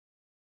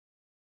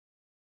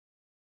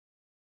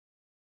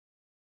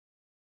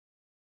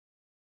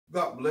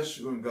God bless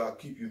you and God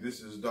keep you.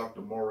 This is Dr.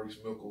 Maurice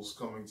Mickles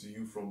coming to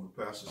you from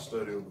the Pastor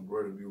Study of the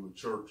Greater Beulah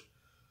Church.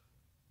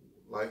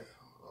 Like,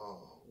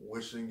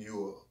 wishing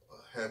you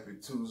a happy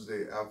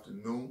Tuesday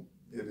afternoon.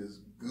 It is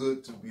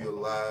good to be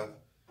alive.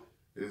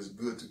 It is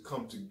good to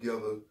come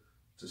together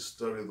to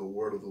study the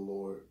Word of the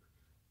Lord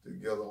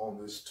together on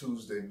this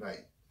Tuesday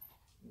night.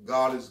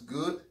 God is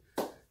good.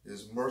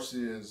 His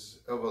mercy is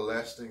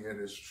everlasting, and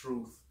His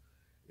truth,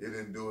 it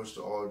endures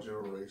to all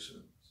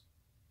generations.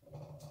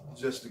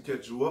 Just to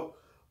catch you up,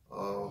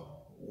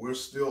 we're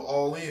still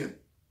all in,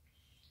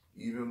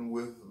 even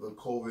with the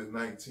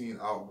COVID-19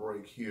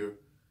 outbreak here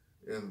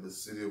in the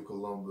city of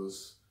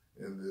Columbus,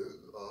 in the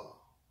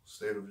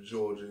state of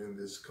Georgia, in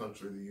this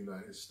country, the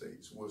United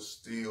States. We're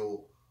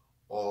still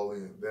all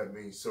in. That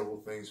means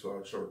several things for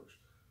our church.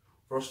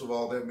 First of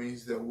all, that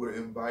means that we're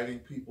inviting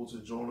people to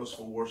join us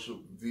for worship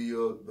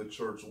via the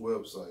church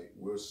website.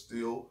 We're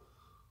still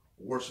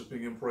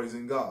worshiping and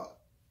praising God.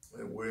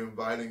 And we're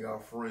inviting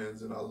our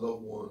friends and our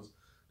loved ones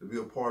to be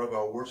a part of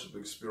our worship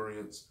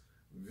experience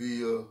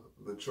via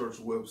the church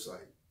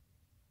website.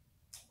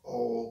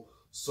 All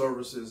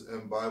services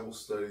and Bible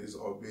studies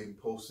are being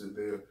posted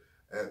there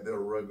at their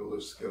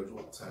regular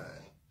scheduled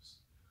times.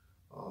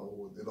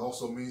 It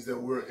also means that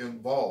we're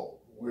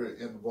involved. We're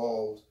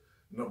involved,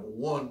 number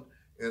one,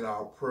 in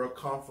our prayer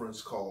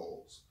conference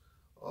calls.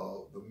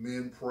 The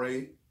men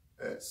pray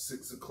at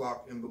 6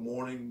 o'clock in the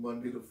morning,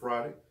 Monday to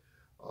Friday.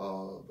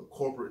 The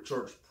corporate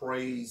church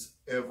prays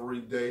every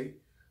day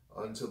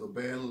until the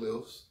band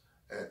lifts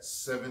at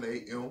 7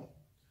 a.m.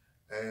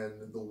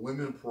 And the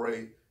women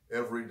pray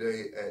every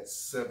day at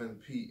 7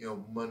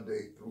 p.m.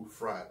 Monday through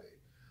Friday.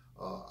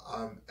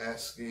 I'm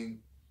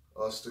asking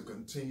us to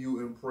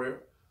continue in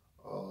prayer.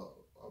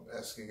 I'm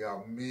asking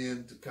our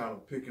men to kind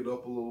of pick it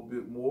up a little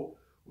bit more.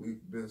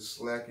 We've been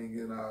slacking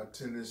in our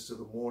attendance to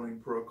the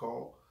morning prayer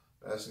call,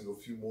 asking a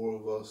few more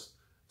of us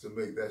to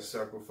make that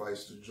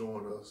sacrifice to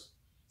join us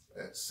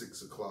at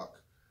 6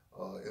 o'clock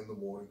in the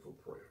morning for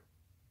prayer.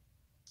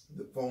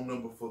 The phone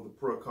number for the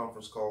prayer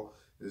conference call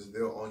is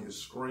there on your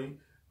screen.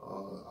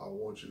 I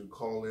want you to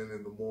call in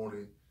the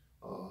morning,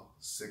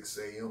 6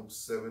 a.m.,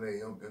 7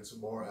 a.m., and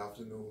tomorrow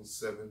afternoon,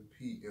 7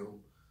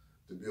 p.m.,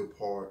 to be a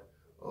part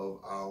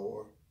of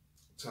our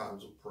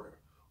times of prayer.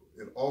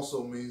 It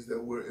also means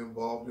that we're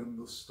involved in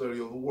the study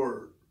of the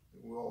Word.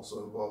 We're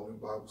also involved in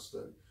Bible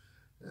study.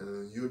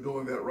 And you're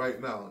doing that right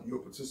now. You're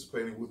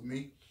participating with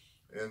me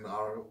in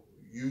our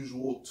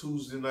usual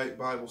Tuesday night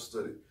Bible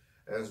study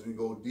as we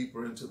go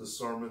deeper into the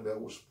sermon that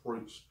was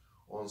preached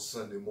on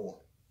Sunday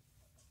morning.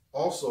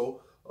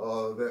 Also,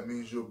 that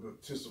means you're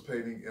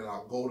participating in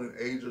our Golden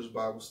Ages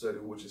Bible study,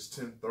 which is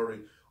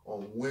 10:30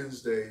 on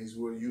Wednesdays.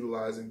 We're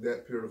utilizing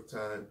that period of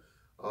time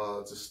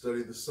to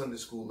study the Sunday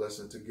school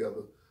lesson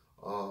together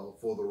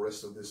for the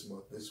rest of this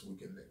month, this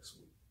week and next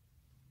week.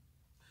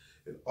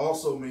 It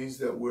also means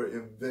that we're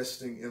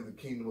investing in the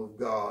kingdom of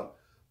God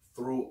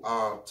through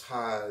our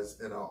tithes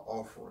and our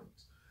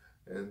offerings.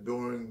 And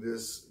during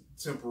this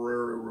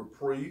temporary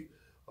reprieve,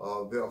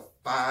 there are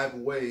 5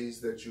 ways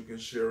that you can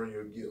share in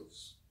your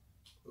gifts.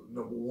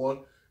 Number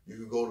one, you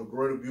can go to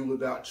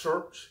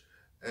greaterbeulah.church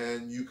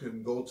and you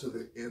can go to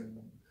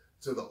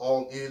the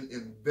All In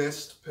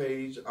Invest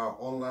page, our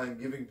online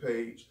giving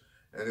page,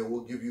 and it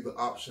will give you the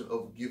option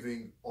of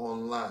giving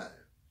online.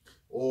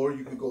 Or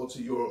you can go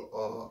to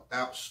your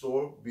app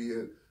store, be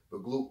it the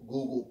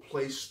Google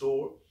Play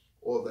Store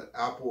or the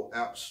Apple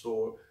App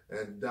Store,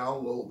 and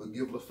download the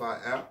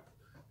Givelify app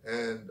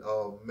and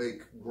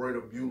make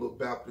Greater Beulah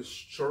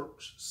Baptist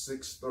Church,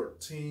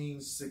 613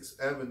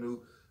 6th Avenue,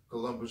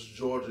 Columbus,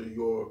 Georgia,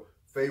 your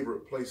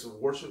favorite place of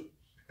worship,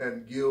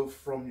 and give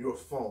from your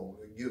phone.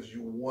 It gives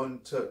you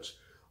one-touch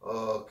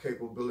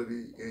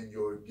capability in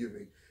your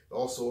giving. It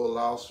also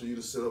allows for you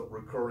to set up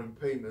recurring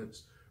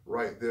payments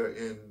right there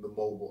in the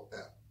mobile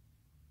app.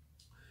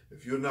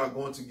 If you're not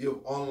going to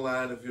give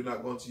online, if you're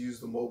not going to use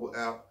the mobile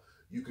app,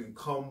 you can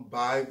come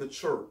by the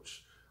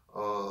church.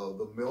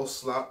 The mail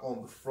slot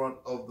on the front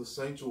of the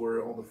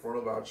sanctuary, on the front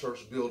of our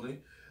church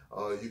building.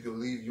 You can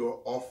leave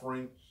your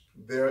offering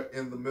there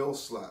in the mail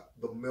slot.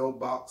 The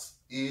mailbox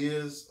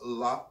is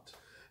locked,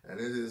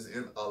 and it is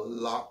in a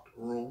locked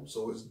room,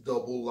 so it's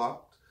double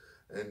locked.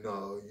 And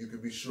you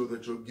can be sure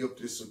that your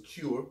gift is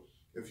secure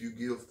if you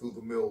give through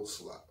the mail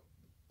slot.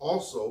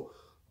 Also,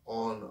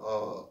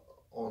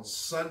 on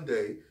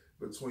Sunday,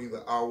 between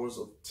the hours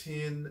of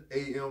 10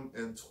 a.m.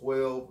 and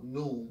 12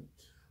 noon,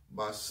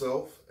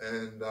 myself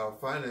and our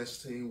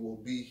finance team will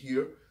be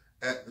here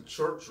at the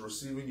church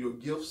receiving your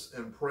gifts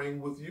and praying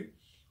with you.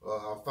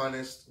 Our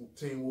finance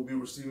team will be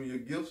receiving your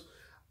gifts.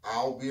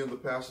 I'll be in the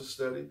pastor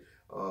study,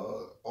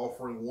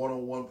 offering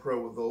one-on-one prayer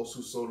with those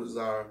who so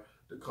desire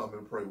to come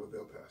and pray with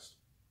their pastor.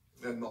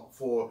 And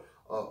for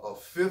a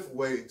 5th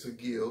way to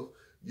give,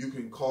 you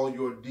can call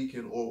your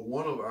deacon or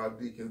one of our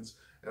deacons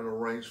and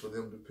arrange for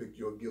them to pick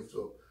your gift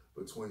up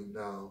between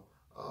now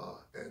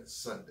and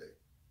Sunday.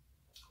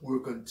 We're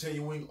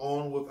continuing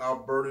on with our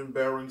Burden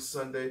Bearing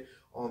Sunday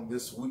on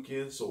this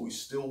weekend, so we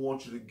still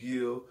want you to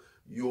give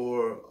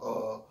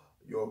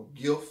your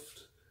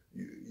gift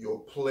Your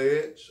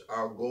pledge,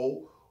 our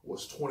goal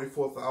was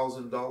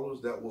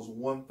 $24,000. That was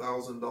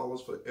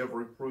 $1,000 for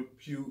every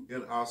pew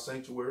in our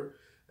sanctuary.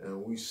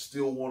 And we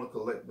still want to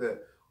collect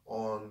that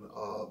on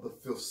the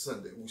 5th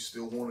Sunday. We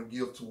still want to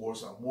give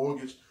towards our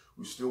mortgage.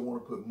 We still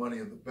want to put money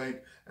in the bank.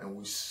 And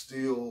we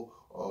still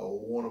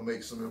want to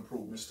make some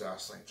improvements to our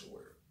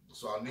sanctuary.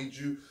 So I need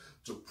you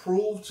to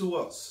prove to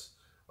us,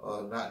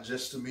 not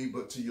just to me,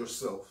 but to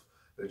yourself,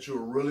 that you're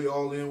really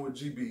all in with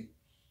GB.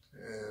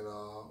 And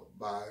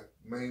by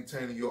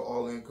maintaining your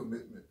all-in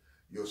commitment,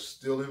 you're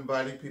still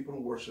inviting people to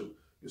worship.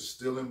 You're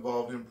still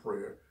involved in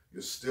prayer.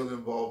 You're still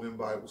involved in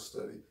Bible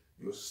study.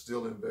 You're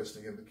still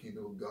investing in the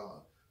kingdom of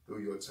God through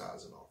your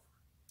tithes and offering.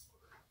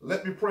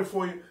 Let me pray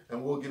for you,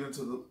 and we'll get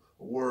into the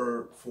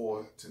word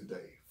for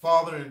today.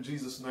 Father, in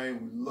Jesus'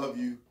 name, we love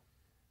you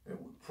and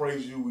we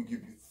praise you. We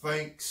give you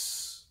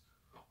thanks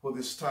for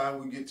this time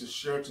we get to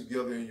share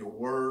together in your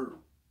word.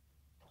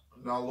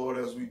 Now, Lord,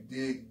 as we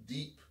dig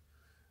deep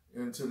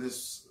into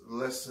this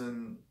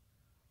lesson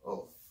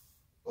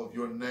of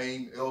your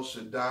name, El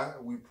Shaddai,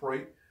 we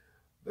pray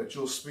that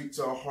you'll speak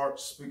to our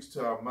hearts, speak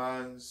to our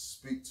minds,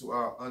 speak to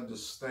our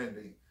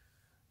understanding,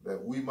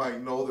 that we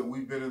might know that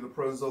we've been in the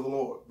presence of the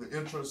Lord. The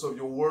entrance of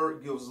your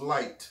word gives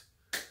light,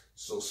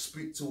 so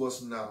speak to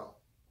us now,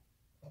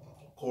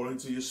 according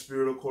to your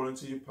spirit, according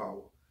to your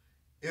power.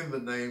 In the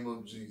name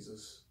of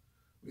Jesus,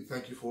 we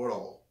thank you for it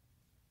all.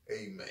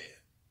 Amen.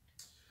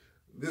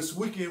 This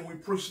weekend, we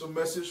preached a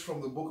message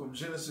from the book of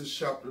Genesis,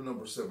 chapter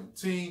number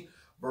 17,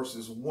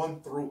 verses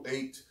 1 through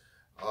 8.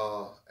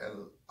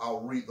 And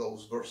I'll read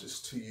those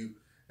verses to you,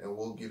 and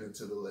we'll get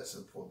into the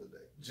lesson for the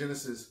day.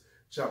 Genesis,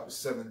 chapter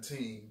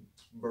 17,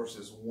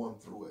 verses 1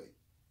 through 8.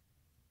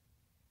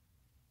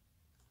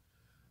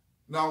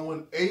 Now,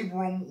 when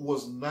Abram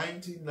was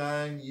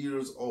 99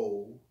 years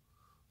old,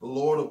 the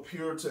Lord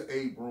appeared to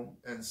Abram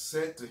and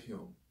said to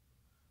him,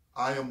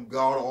 I am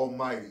God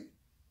Almighty.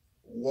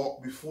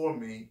 Walk before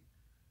me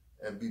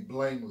and be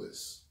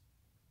blameless.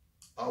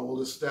 I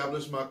will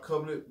establish my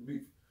covenant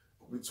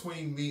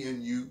between me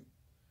and you,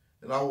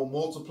 and I will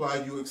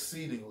multiply you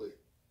exceedingly.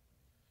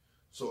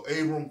 So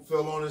Abram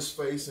fell on his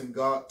face, and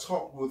God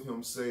talked with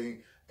him,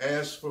 saying,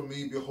 As for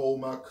me, behold,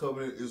 my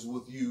covenant is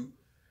with you,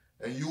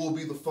 and you will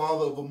be the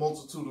father of a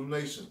multitude of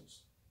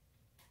nations.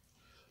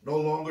 No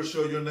longer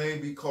shall your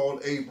name be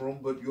called Abram,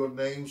 but your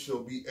name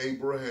shall be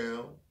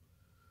Abraham,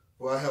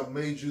 for I have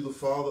made you the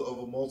father of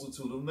a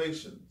multitude of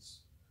nations.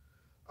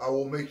 I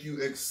will make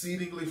you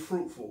exceedingly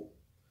fruitful,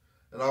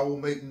 and I will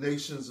make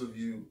nations of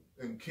you,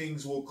 and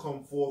kings will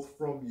come forth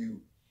from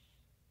you.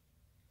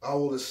 I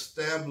will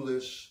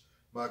establish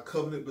my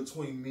covenant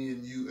between me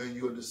and you and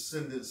your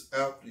descendants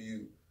after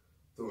you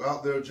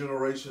throughout their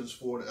generations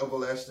for an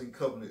everlasting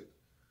covenant,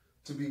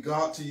 to be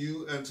God to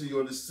you and to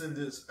your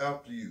descendants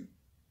after you.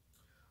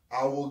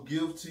 I will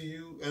give to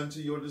you and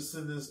to your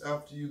descendants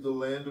after you the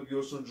land of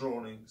your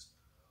sojournings,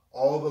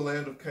 all the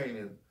land of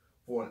Canaan,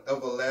 for an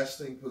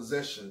everlasting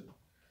possession,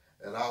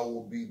 and I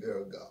will be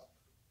their God.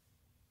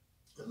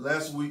 And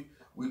last week,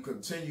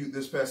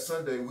 this past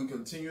Sunday, we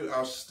continued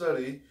our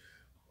study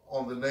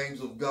on the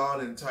names of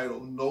God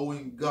entitled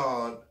Knowing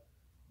God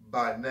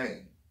by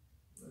Name.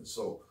 And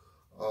so,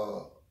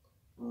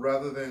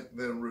 rather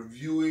than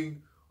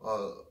reviewing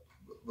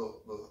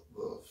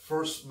the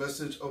first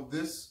message of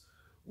this,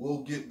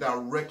 we'll get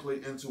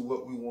directly into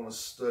what we want to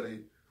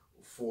study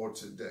for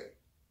today.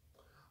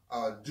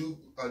 I do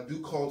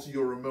call to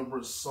your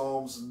remembrance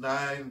Psalms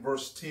 9,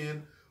 verse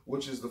 10,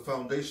 which is the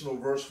foundational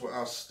verse for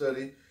our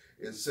study.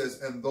 It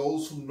says, And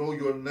those who know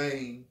your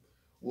name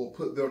will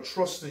put their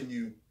trust in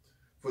you,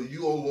 for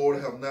you, O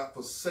Lord, have not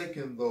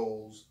forsaken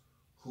those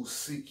who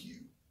seek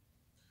you.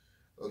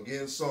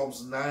 Again,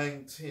 Psalms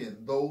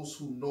 9:10, those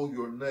who know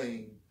your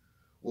name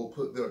will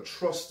put their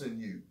trust in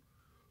you,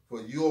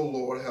 for you, O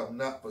Lord, have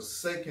not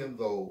forsaken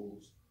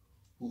those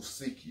who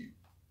seek you.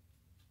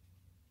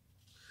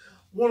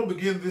 I want to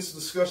begin this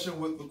discussion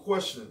with a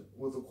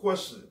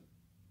question.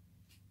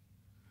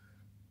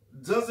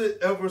 Does it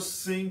ever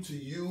seem to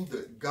you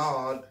that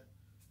God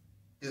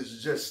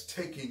is just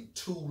taking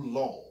too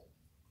long?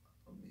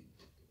 I mean,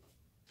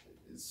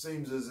 it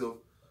seems as if,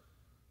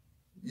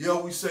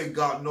 we say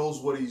God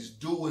knows what he's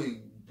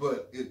doing,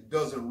 but it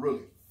doesn't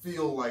really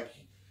feel like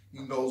he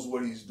knows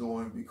what he's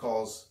doing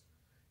because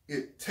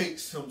it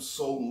takes him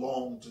so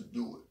long to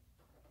do it.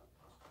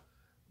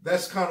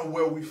 That's kind of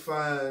where we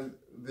find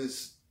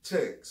this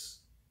text,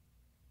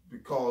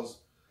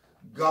 because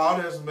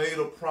God has made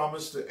a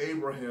promise to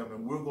Abraham,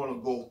 and we're going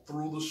to go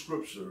through the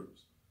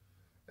scriptures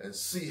and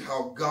see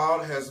how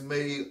God has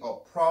made a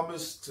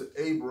promise to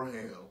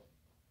Abraham,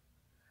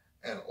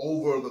 and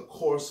over the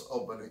course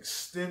of an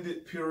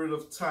extended period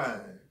of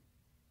time,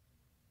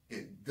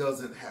 it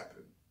doesn't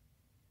happen.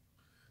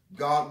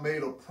 God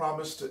made a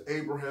promise to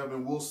Abraham,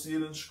 and we'll see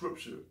it in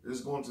scripture.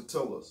 It's going to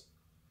tell us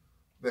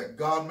that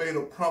God made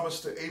a promise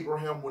to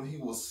Abraham when he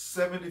was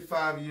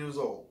 75 years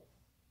old.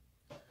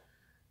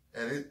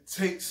 And it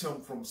takes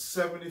him from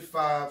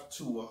 75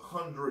 to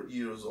 100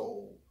 years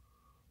old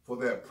for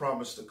that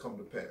promise to come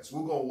to pass.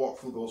 We're going to walk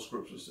through those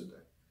scriptures today.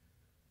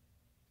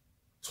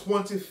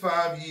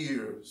 25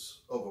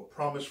 years of a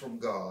promise from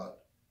God,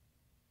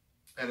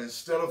 and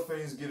instead of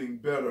things getting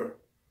better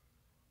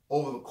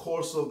over the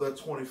course of that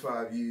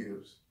 25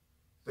 years,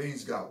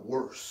 things got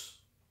worse.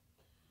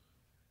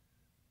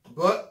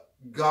 But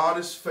God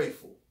is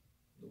faithful.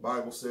 The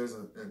Bible says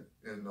in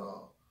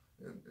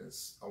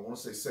I want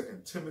to say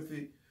 2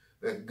 Timothy,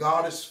 that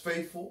God is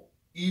faithful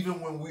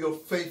even when we are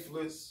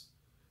faithless,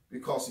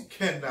 because he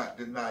cannot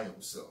deny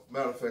himself.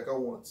 Matter of fact, I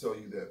want to tell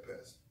you that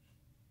passage.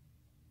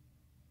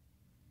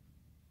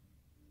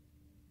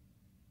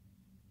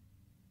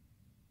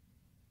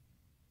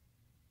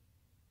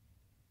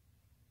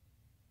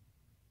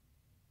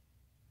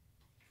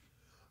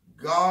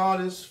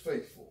 God is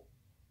faithful.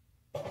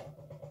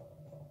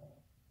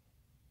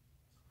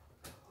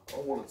 I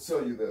want to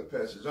tell you that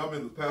passage. I'm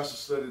in the pastor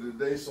study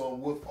today, so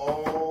I'm with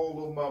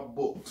all of my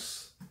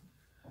books.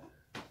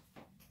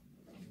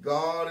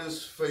 God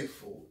is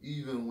faithful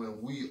even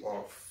when we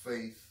are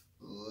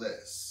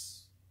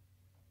faithless.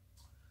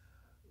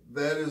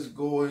 That is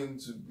going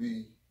to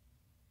be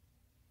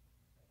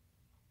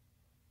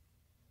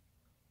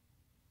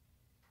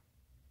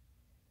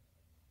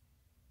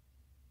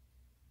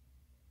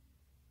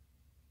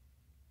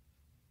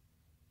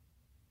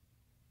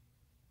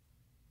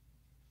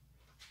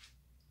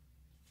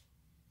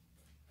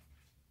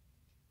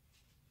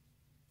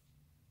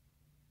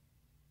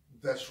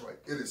that's right.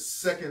 It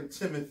is 2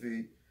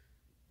 Timothy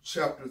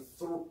chapter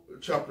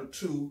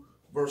 2,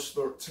 verse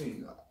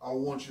 13. I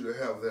want you to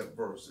have that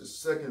verse.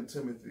 It's 2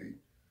 Timothy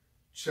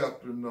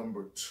chapter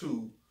number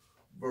 2,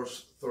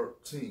 verse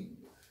 13.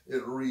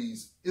 It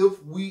reads,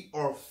 if we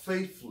are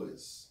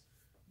faithless,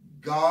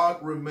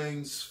 God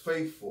remains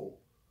faithful,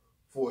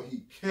 for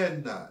he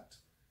cannot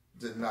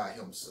deny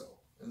himself.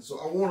 And so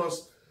I want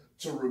us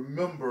to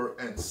remember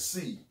and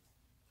see,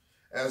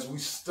 as we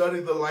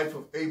study the life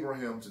of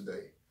Abraham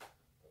today,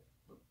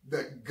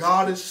 that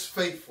God is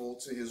faithful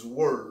to his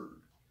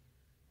word,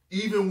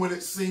 even when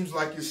it seems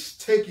like it's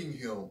taking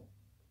him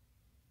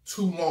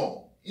too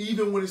long.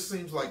 Even when it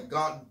seems like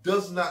God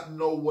does not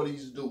know what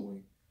he's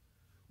doing,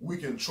 we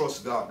can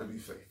trust God to be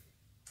faithful.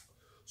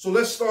 So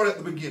let's start at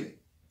the beginning.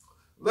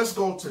 Let's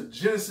go to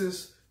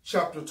Genesis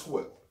chapter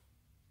 12.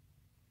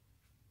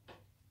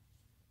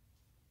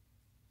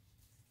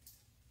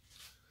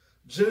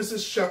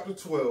 Genesis chapter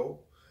 12,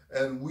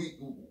 and we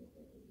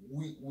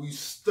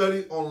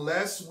studied on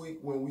last week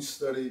when we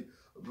studied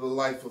the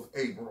life of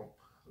Abram,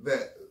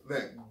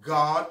 that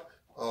God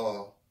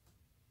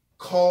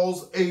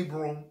calls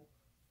Abram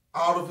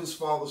out of his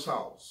father's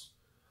house.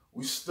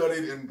 We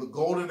studied in the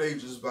Golden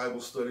Ages Bible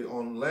study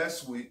on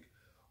last week,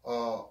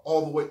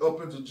 all the way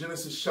up into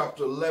Genesis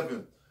chapter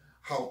 11,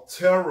 how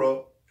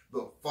Terah,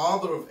 the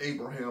father of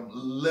Abraham,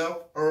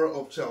 left Ur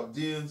of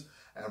Chaldeans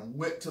and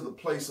went to the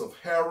place of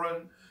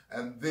Haran,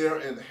 and there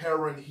in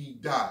Haran he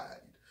died.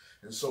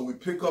 And so we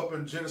pick up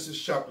in Genesis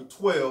chapter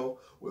 12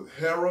 with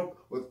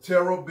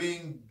Terah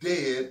being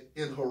dead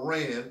in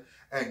Haran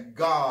and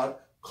God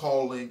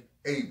calling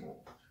Abram.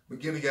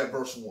 Beginning at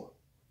verse 1.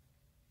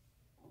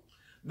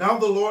 Now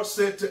the Lord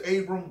said to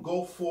Abram,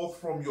 go forth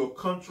from your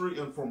country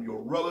and from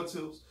your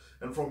relatives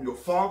and from your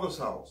father's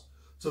house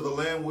to the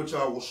land which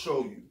I will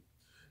show you.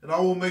 And I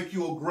will make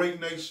you a great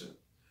nation,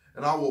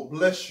 and I will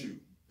bless you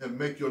and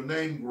make your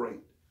name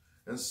great.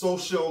 And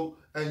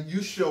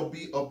you shall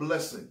be a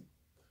blessing.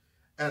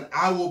 And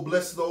I will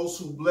bless those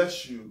who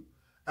bless you,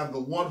 and the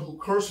one who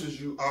curses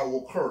you I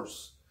will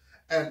curse.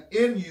 And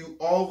in you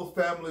all the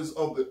families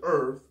of the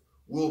earth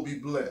will be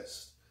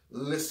blessed.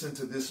 Listen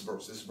to this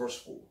verse. It's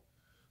verse 4.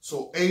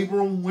 So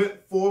Abram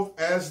went forth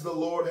as the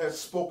Lord had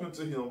spoken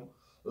to him.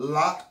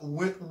 Lot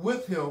went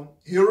with him.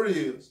 Here it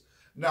is.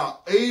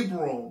 Now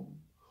Abram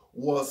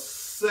was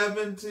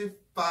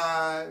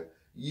 75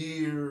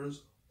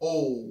 years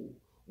old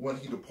when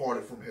he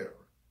departed from Haran.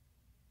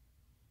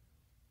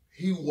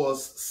 He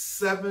was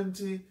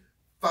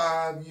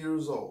 75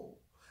 years old.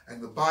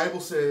 And the Bible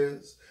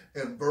says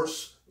in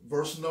verse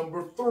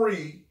number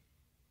 3,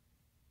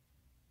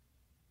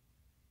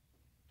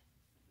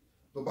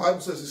 the Bible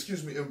says,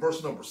 in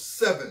verse number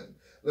 7.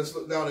 Let's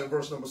look down at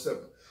verse number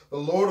 7. The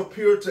Lord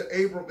appeared to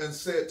Abram and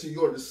said, to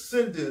your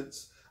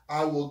descendants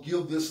I will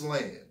give this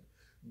land.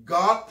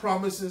 God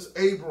promises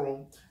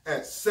Abram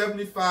at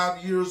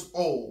 75 years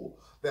old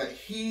that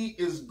he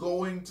is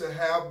going to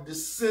have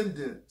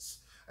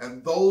descendants,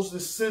 and those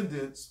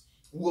descendants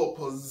will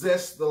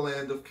possess the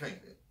land of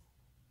Canaan.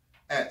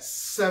 At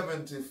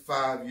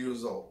 75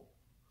 years old,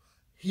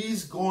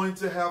 he's going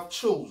to have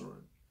children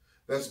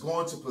that's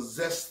going to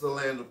possess the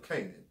land of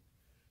Canaan.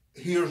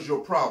 Here's your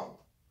problem.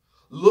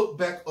 Look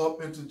back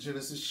up into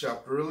Genesis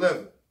chapter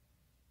 11.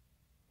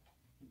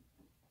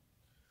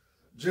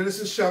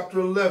 Genesis chapter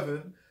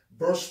 11,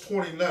 verse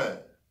 29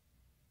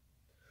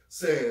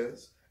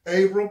 says,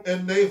 Abram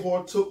and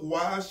Nahor took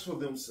wives for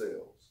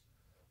themselves.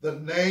 The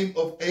name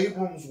of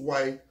Abram's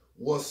wife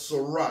was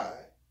Sarai,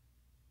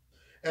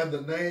 and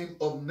the name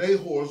of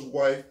Nahor's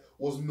wife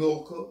was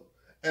Milcah,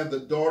 and the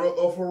daughter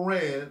of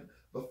Haran,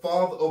 the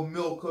father of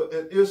Milcah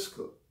and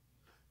Iscah.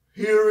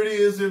 Here it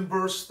is in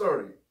verse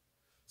 30.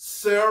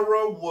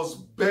 Sarah was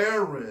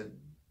barren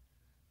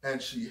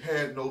and she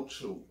had no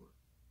children.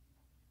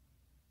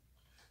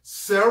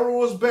 Sarah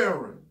was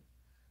barren,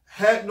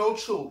 had no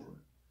children,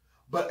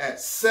 but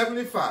at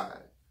 75,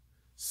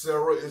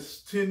 Sarah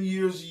is 10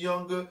 years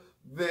younger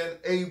than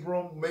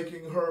Abram,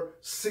 making her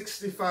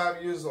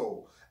 65 years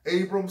old.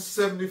 Abram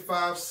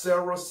 75,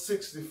 Sarah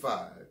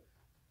 65.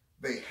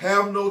 They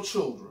have no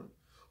children,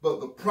 but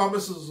the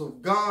promises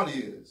of God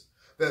is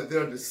that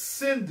their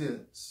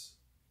descendants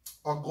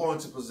are going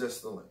to possess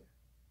the land.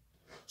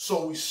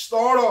 So we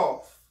start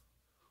off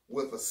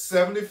with a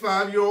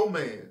 75-year-old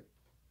man,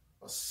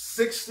 a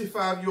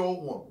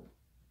 65-year-old woman,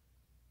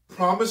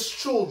 promised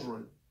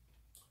children,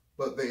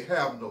 but they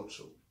have no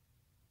children.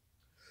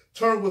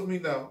 Turn with me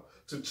now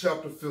to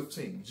chapter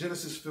 15,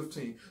 Genesis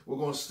 15. We're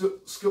going to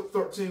skip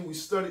 13. We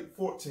studied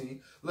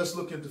 14. Let's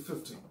look into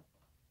 15.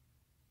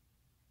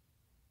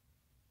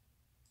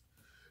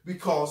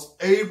 Because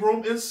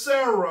Abram and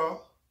Sarah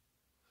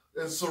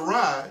and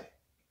Sarai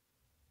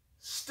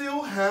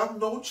still have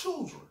no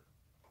children.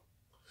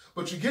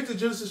 But you get to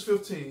Genesis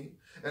 15,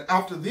 and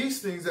after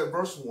these things at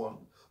verse 1,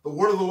 the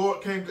word of the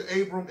Lord came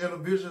to Abram in a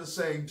vision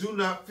saying, do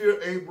not fear,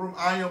 Abram,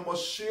 I am a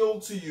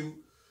shield to you.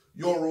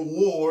 Your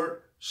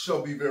reward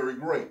shall be very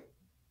great.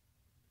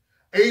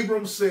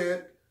 Abram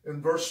said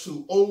in verse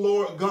 2, O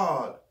Lord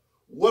God,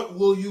 what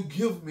will you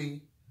give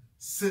me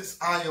since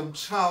I am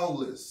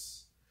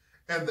childless?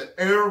 And the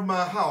heir of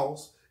my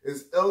house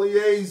is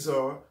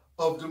Eliezer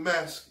of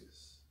Damascus.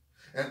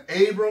 And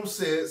Abram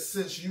said,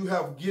 since you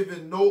have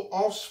given no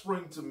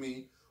offspring to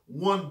me,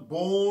 one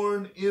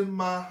born in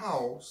my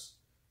house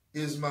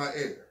is my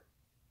heir.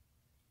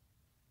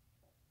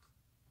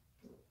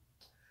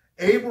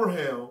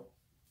 Abraham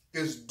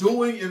is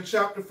doing in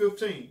chapter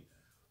 15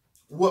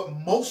 what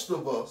most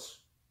of us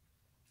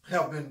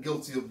have been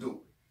guilty of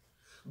doing.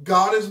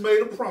 God has made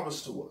a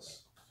promise to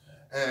us,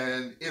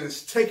 and it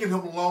has taken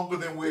him longer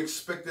than we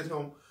expected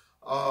him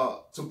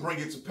to bring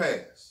it to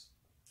pass.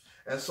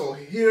 And so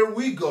here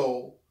we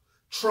go,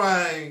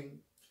 trying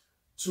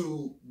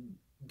to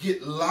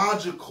get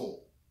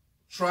logical,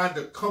 trying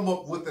to come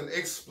up with an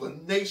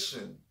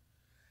explanation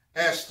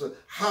as to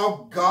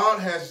how God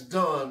has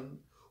done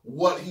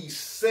what he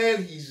said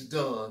he's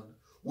done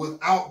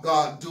without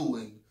God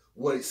doing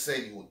what he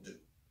said he would do.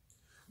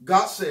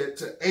 God said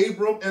to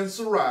Abram and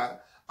Sarai,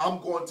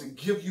 I'm going to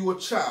give you a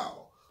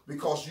child,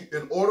 because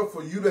in order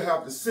for you to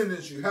have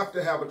descendants, you have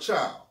to have a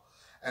child.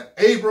 And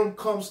Abram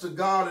comes to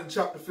God in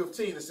chapter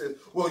 15 and says,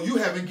 well, you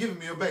haven't given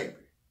me a baby.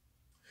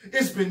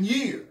 It's been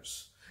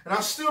years, and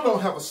I still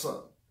don't have a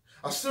son.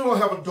 I still don't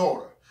have a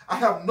daughter. I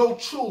have no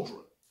children.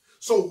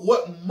 So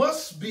what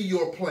must be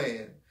your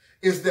plan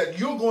is that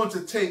you're going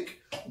to take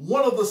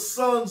one of the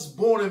sons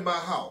born in my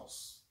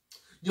house,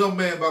 young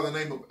man by the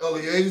name of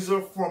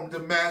Eliezer from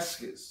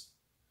Damascus,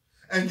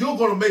 and you're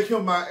going to make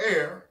him my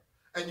heir,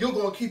 and you're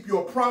going to keep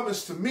your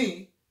promise to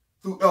me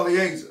through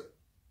Eliezer.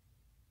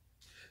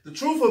 The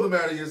truth of the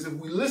matter is, if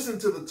we listen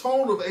to the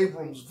tone of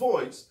Abram's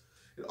voice,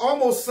 it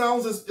almost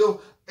sounds as if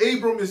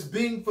Abram is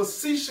being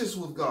facetious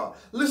with God.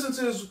 Listen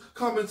to his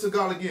comment to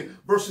God again,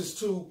 verses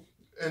 2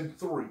 and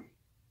 3.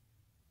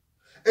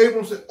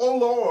 Abram said, O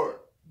Lord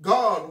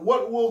God,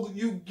 what will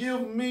you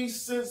give me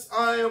since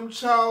I am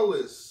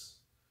childless?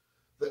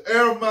 The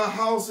heir of my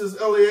house is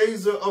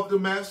Eliezer of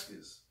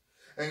Damascus.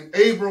 And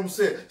Abram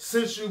said,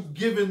 since you've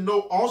given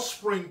no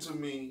offspring to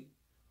me,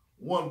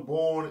 one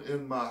born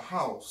in my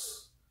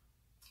house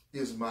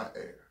is my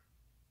heir.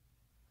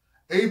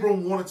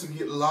 Abram wanted to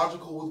get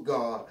logical with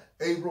God.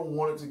 Abram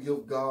wanted to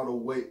give God a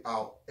way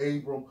out.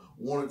 Abram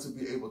wanted to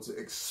be able to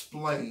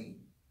explain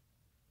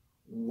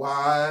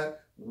why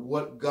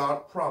what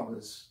God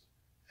promised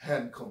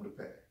hadn't come to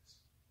pass.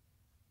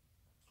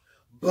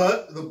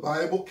 But the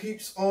Bible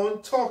keeps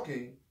on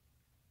talking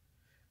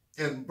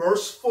in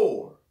verse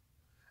 4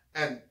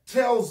 and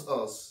tells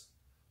us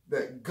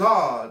that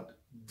God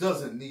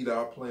doesn't need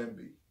our plan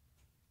B.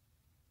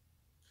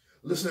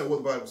 Listen to what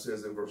the Bible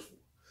says in verse 4.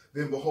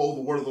 Then behold,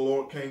 the word of the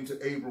Lord came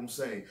to Abram,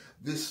 saying,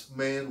 this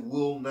man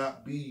will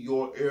not be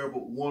your heir,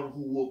 but one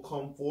who will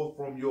come forth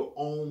from your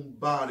own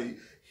body,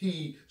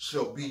 he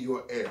shall be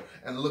your heir.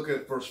 And look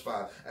at verse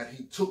 5. And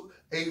he took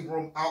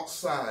Abram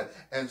outside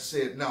and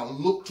said, now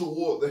look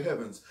toward the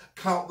heavens,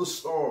 count the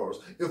stars,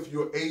 if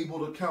you're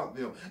able to count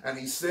them. And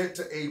he said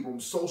to Abram,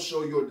 so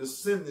shall your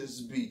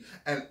descendants be.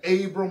 And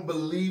Abram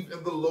believed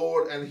in the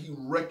Lord, and he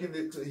reckoned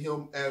it to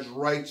him as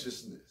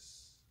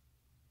righteousness.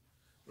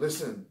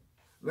 Listen.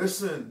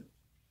 Listen,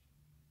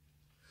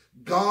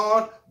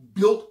 God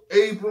built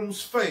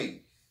Abram's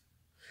faith.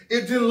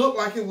 It didn't look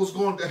like it was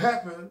going to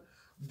happen,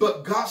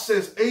 but God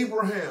says,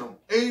 Abram,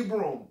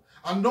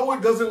 I know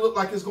it doesn't look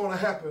like it's going to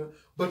happen,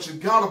 but you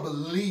got to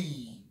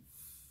believe.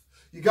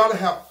 You got to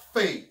have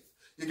faith.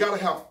 You got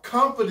to have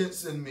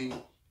confidence in me,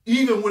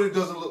 even when it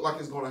doesn't look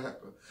like it's going to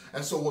happen.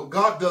 And so what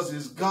God does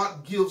is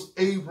God gives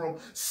Abram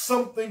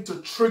something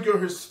to trigger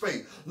his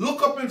faith.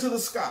 Look up into the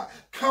sky,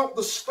 count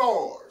the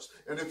stars,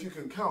 and if you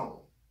can count them,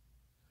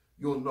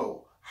 you'll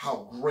know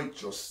how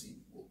great your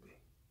seed will be.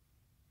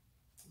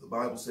 The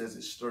Bible says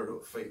it stirred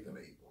up faith in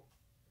Abram.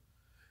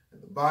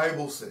 And the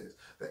Bible says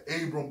that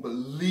Abram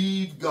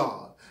believed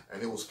God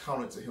and it was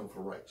counted to him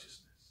for righteousness.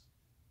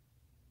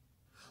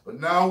 But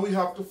now we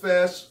have to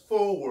fast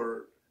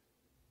forward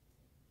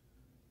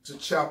to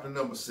chapter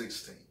number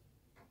 16.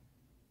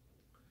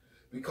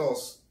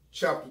 Because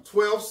chapter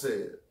 12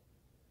 said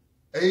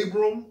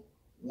Abram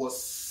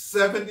was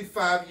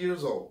 75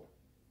 years old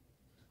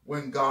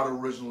when God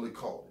originally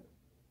called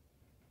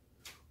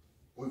him.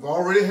 We've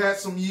already had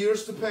some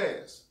years to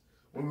pass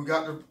when we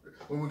got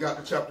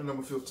to chapter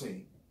number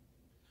 15.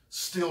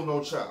 Still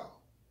no child.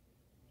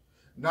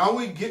 Now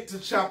we get to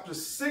chapter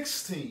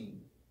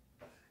 16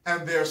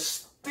 and there's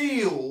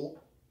still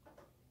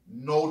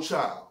no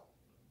child.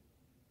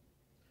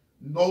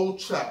 No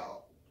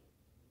child.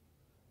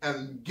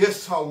 And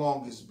guess how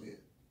long it's been?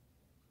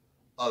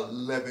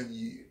 11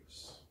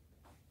 years.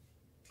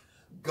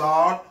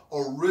 God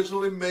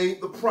originally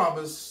made the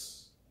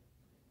promise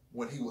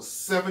when he was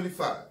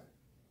 75.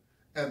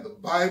 And the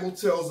Bible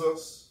tells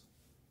us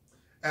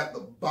at the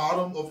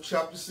bottom of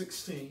chapter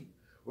 16,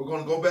 we're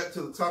going to go back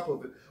to the top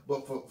of it,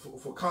 but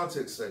for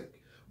context sake,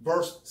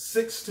 verse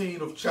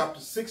 16 of chapter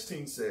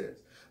 16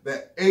 says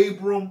that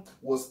Abram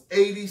was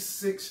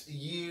 86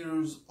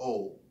 years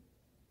old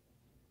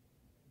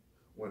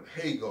when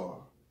Hagar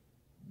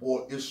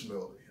bore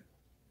Ishmael to him.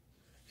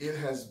 It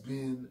has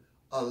been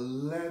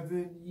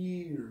 11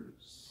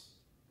 years.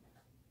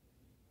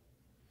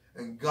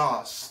 And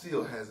God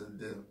still hasn't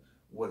done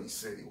what he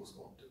said he was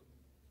going to do.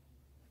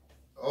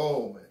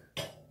 Oh,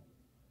 man.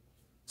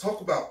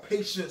 Talk about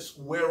patience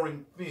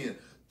wearing thin.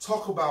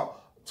 Talk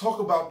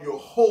about your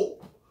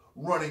hope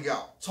running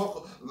out.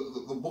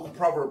 The book of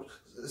Proverbs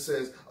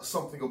says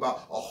something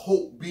about a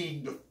hope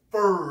being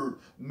deferred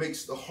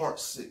makes the heart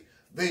sick.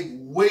 They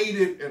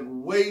waited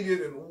and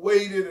waited and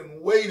waited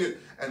and waited,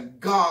 and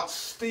God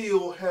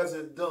still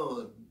hasn't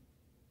done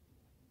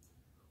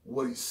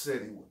what he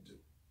said he would do.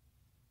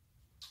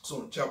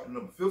 So in chapter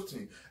number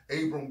 15,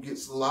 Abram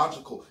gets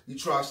logical. He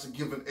tries to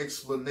give an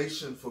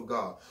explanation for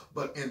God.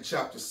 But in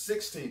chapter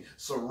 16,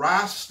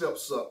 Sarai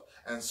steps up,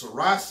 and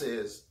Sarai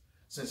says,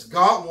 since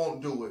God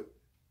won't do it,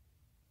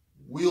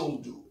 we'll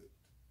do it.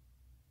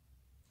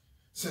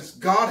 Since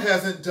God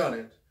hasn't done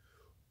it,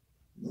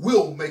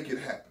 we'll make it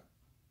happen.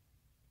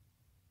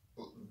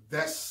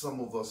 That's some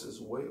of us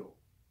as well.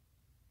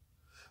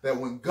 That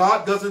when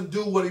God doesn't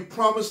do what he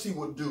promised he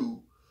would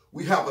do,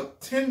 we have a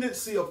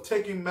tendency of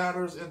taking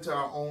matters into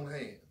our own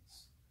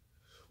hands.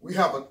 We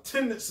have a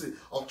tendency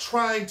of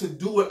trying to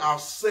do it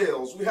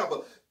ourselves. We have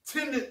a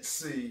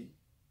tendency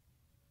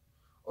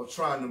of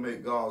trying to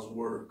make God's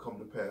word come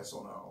to pass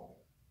on our own.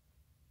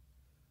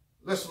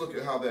 Let's look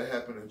at how that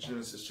happened in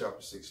Genesis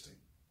chapter 16.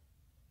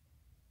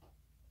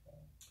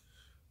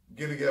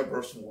 Beginning at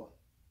verse 1.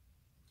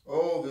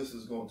 Oh, this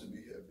is going to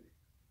be heavy.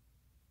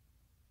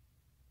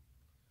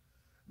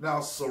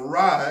 Now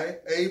Sarai,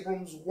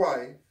 Abram's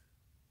wife,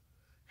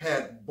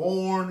 had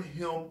borne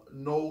him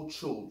no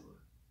children.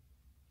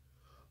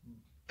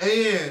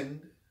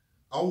 And,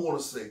 I want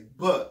to say,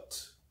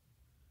 but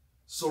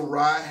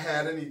Sarai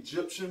had an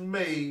Egyptian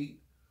maid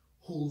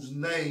whose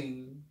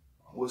name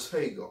was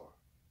Hagar.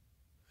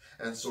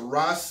 And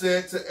Sarai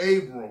said to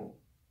Abram,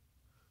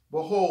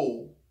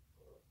 behold,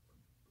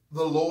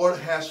 the Lord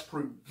has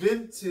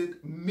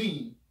prevented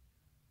me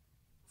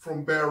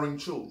from bearing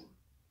children.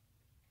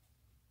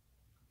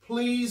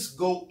 Please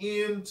go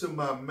in to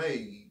my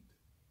maid.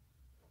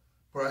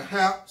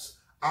 Perhaps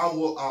I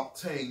will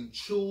obtain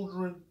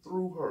children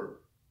through her.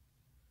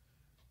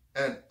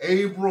 And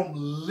Abram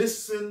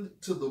listened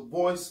to the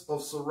voice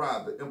of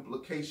Sarai. The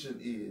implication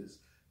is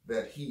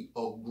that he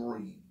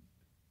agreed.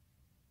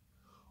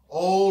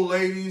 Oh,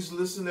 ladies,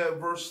 listen at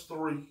verse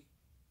 3.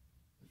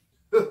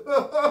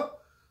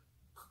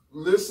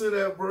 Listen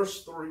at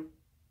verse 3.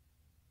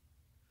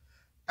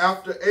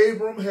 After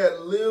Abram had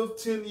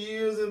lived 10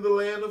 years in the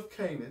land of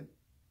Canaan,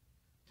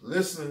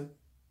 listen,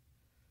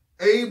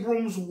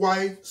 Abram's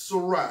wife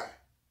Sarai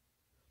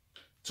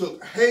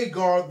took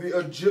Hagar the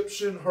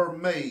Egyptian, her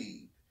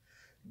maid,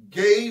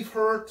 gave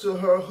her to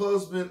her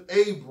husband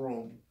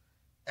Abram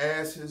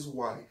as his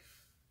wife.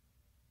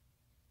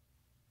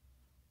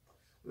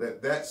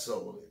 Let that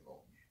settle in on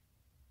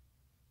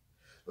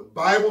you. The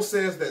Bible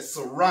says that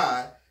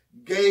Sarai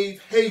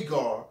gave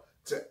Hagar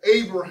to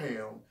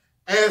Abraham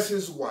as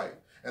his wife.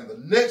 And the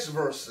next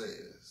verse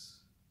says,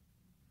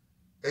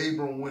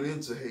 Abram went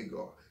into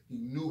Hagar. He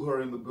knew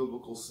her in the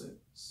biblical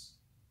sense.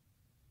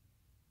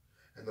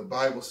 And the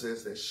Bible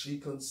says that she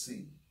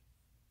conceived.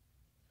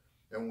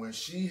 And when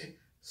she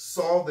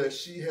saw that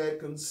she had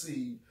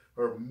conceived,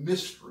 her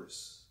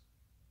mistress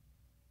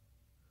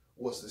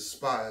was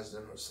despised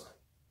in her sight.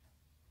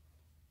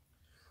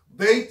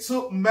 They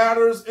took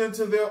matters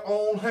into their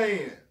own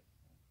hand.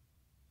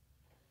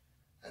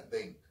 And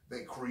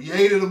they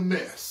created a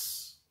mess.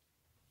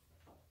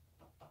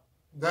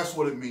 That's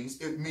what it means.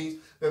 It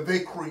means that they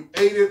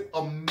created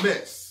a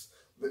mess.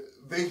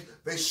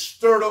 They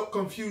stirred up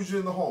confusion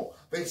in the home.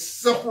 They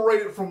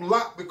separated from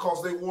Lot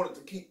because they wanted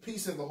to keep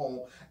peace in the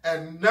home.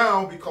 And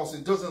now, because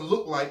it doesn't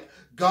look like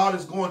God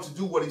is going to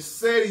do what he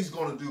said he's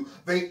going to do,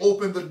 they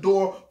open the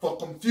door for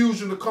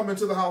confusion to come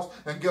into the house.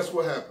 And guess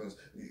what happens?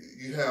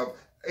 You have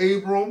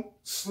Abram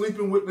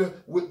sleeping with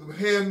the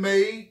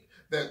handmaid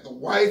that the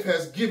wife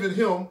has given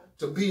him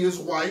to be his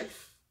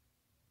wife.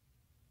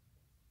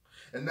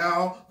 And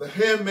now the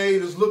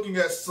handmaid is looking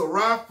at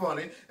Sarai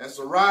funny, and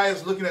Sarai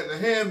is looking at the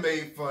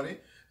handmaid funny.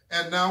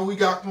 And now we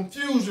got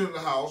confusion in the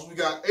house. We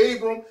got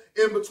Abram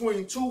in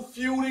between two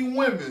feuding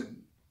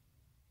women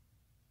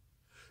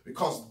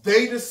because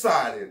they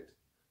decided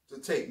to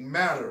take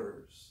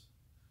matters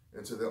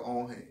into their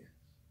own hands.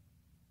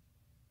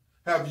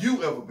 Have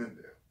you ever been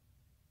there?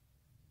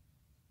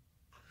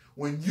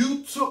 When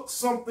you took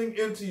something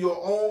into your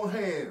own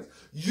hands,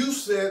 you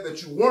said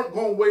that you weren't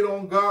going to wait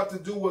on God to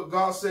do what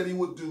God said he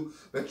would do,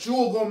 that you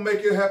were going to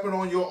make it happen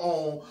on your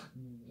own.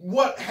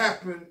 What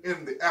happened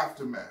in the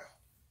aftermath?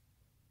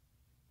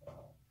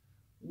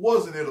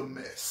 Wasn't it a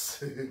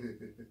mess?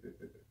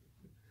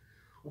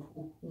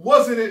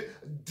 Wasn't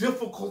it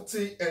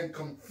difficulty and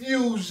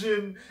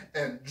confusion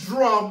and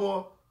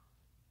drama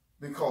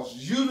because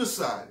you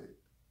decided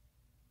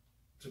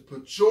to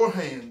put your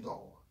hand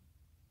on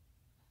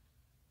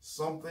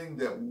something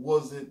that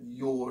wasn't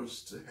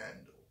yours to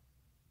handle?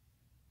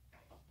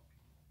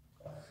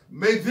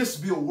 May this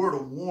be a word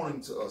of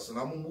warning to us, and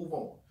I'm going to move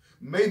on.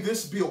 May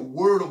this be a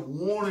word of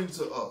warning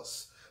to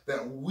us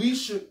that we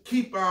should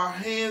keep our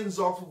hands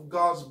off of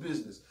God's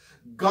business.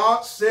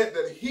 God said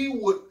that he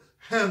would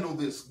handle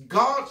this.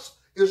 God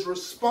is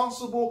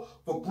responsible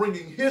for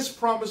bringing his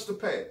promise to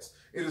pass.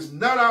 It is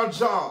not our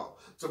job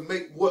to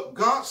make what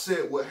God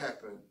said would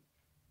happen.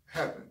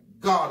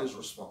 God is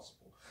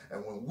responsible.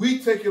 And when we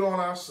take it on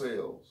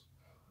ourselves,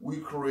 we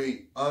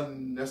create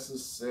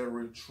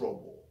unnecessary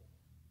trouble.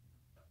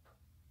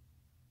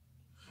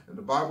 And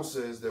the Bible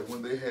says that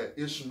when they had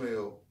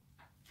Ishmael,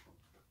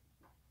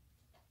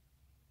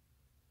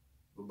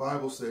 the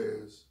Bible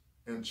says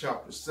in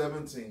chapter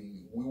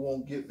 17, we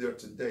won't get there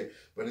today,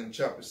 but in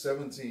chapter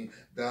 17,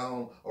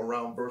 down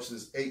around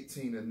verses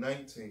 18 and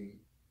 19,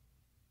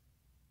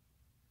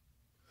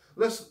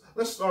 let's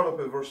start up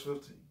at verse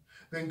 15.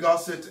 Then God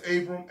said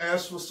to Abram,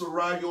 as for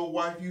Sarai, your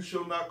wife, you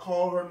shall not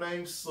call her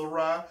name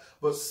Sarai,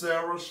 but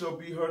Sarah shall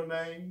be her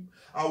name.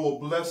 I will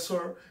bless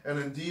her, and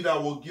indeed I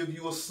will give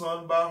you a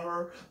son by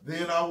her.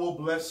 Then I will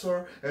bless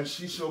her, and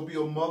she shall be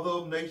a mother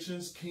of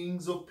nations.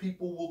 Kings of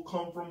people will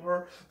come from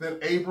her. Then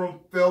Abram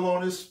fell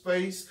on his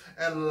face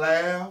and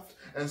laughed,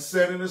 and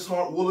said in his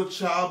heart, will a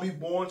child be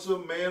born to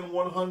a man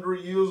 100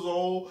 years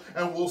old?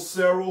 And will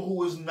Sarah,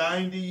 who is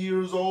 90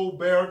 years old,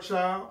 bear a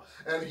child?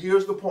 And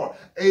here's the part.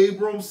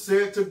 Abram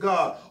said to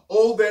God,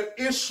 oh, that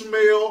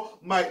Ishmael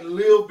might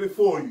live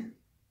before you.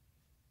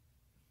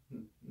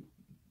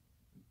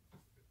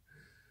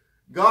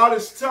 God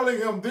is telling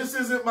him, this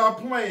isn't my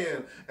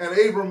plan. And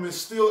Abram is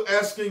still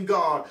asking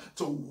God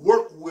to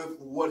work with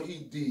what he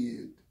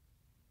did.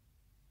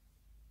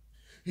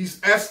 He's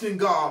asking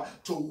God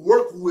to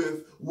work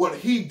with what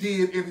he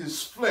did in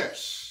his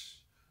flesh,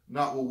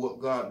 not with what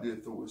God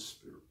did through his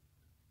spirit.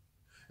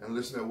 And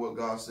listen to what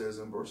God says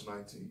in verse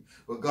 19.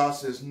 But God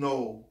says,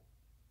 no,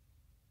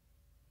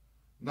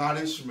 not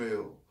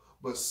Ishmael,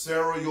 but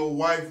Sarah your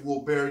wife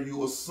will bear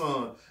you a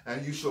son,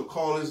 and you shall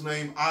call his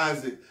name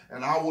Isaac,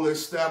 and I will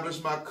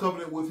establish my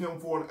covenant with him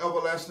for an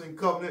everlasting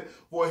covenant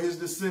for his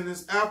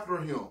descendants after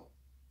him.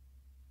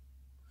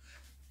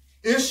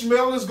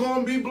 Ishmael is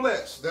going to be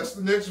blessed. That's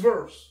the next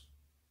verse.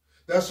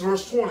 That's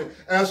verse 20.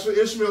 As for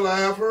Ishmael, I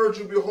have heard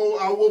you. Behold,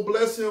 I will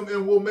bless him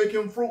and will make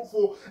him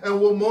fruitful and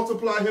will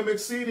multiply him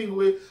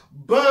exceedingly.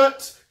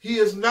 But he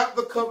is not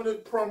the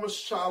covenant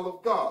promised child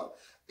of God.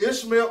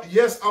 Ishmael,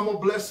 yes, I'm going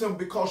to bless him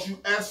because you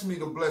asked me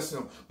to bless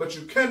him. But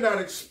you cannot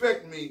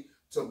expect me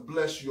to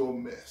bless your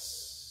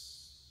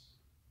mess.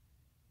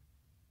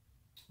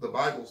 The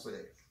Bible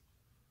says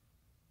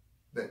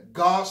that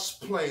God's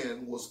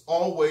plan was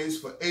always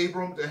for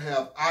Abram to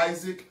have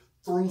Isaac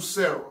through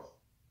Sarah.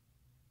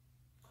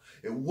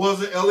 It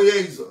wasn't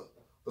Eliezer,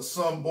 the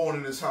son born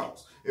in his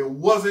house. It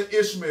wasn't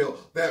Ishmael,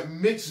 that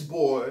mixed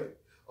boy,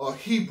 a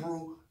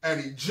Hebrew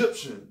and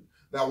Egyptian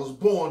that was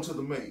born to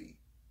the maid.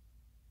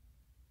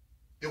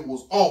 It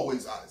was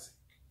always Isaac.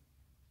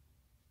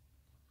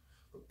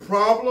 The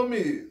problem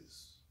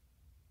is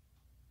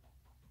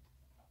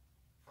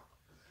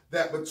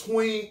that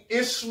between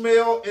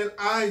Ishmael and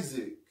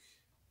Isaac,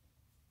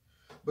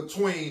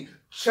 between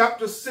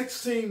chapter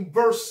 16,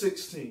 verse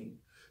 16,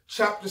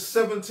 chapter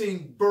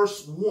 17,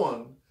 verse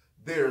 1,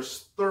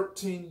 there's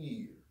 13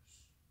 years.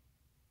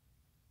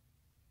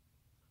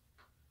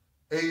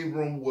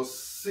 Abram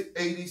was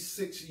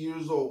 86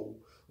 years old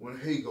when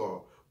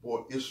Hagar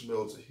bore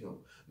Ishmael to him.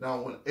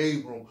 Now, when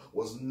Abram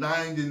was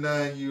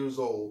 99 years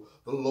old,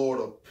 the Lord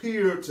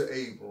appeared to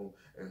Abram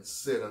and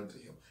said unto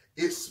him,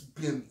 it's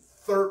been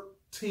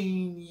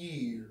 13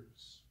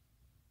 years,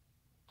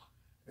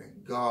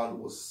 and God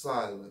was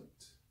silent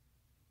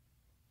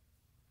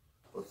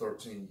for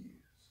 13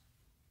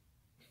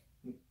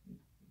 years.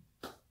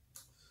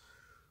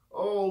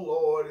 Oh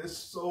Lord, it's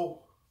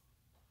so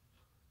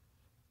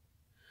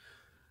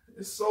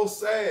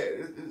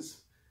sad.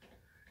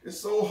 It's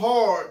so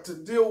hard to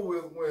deal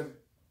with when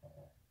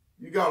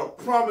you got a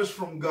promise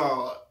from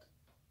God.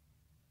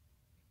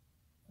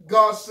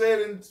 God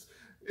said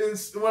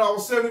when I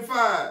was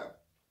 75,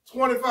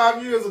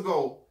 25 years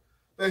ago,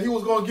 that he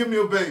was going to give me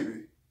a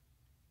baby.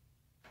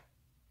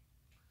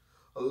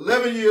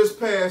 11 years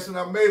passed and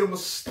I made a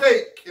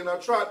mistake and I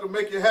tried to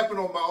make it happen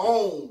on my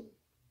own.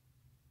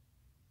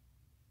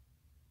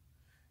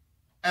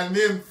 And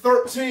then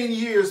 13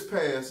 years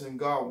passed and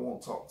God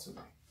won't talk to me.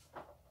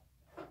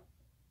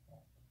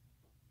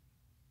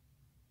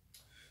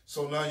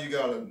 So now you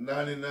got a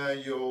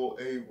 99-year-old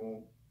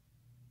Abram,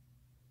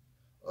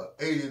 an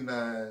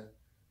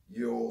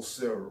 89-year-old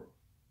Sarah.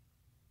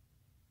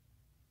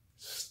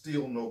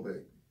 Still no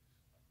baby.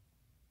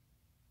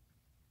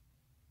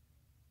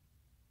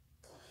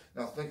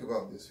 Now think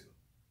about this here.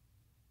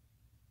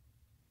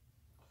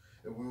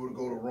 If we were to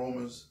go to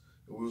Romans,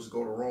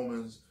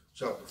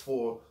 chapter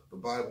 4, the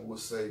Bible would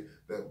say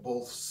that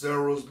both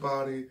Sarah's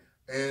body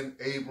and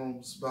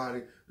Abram's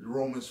body,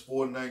 Romans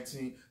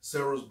 4:19,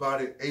 Sarah's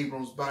body,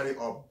 Abram's body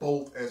are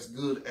both as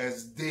good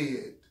as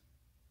dead.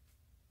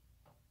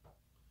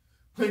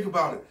 Think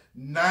about it.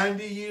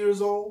 90 years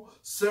old,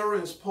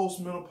 Sarah is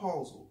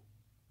postmenopausal.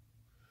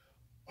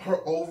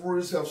 Her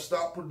ovaries have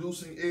stopped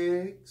producing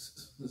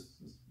eggs.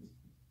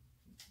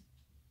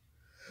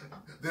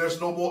 There's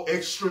no more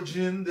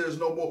estrogen. There's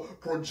no more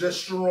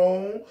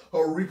progesterone.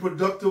 Her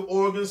reproductive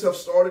organs have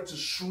started to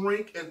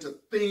shrink and to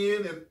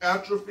thin and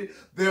atrophy.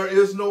 There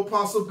is no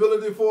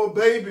possibility for a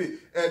baby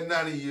at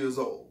 90 years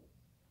old.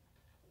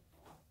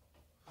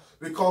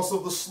 Because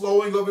of the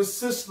slowing of his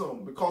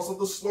system, because of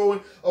the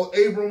slowing of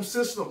Abram's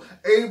system.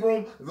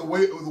 Abram, the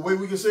way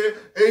we can say it,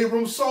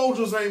 Abram's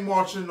soldiers ain't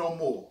marching no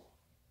more.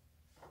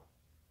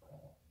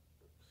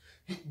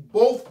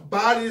 Both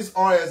bodies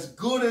are as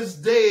good as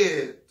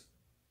dead.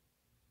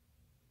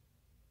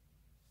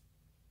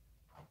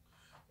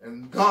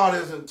 And God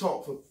hasn't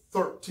talked for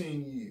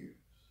 13 years.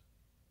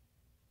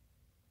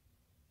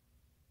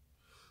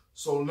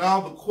 So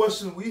now the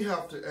question we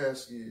have to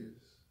ask is,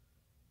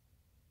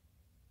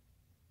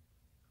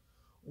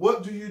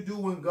 what do you do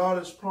when God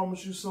has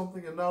promised you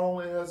something and not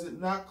only has it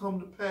not come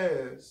to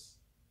pass,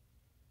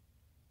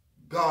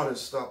 God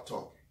has stopped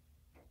talking?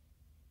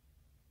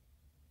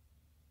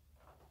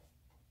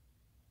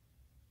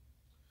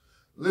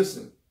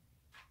 Listen,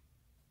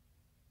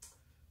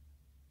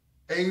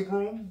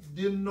 Abram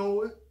didn't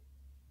know it.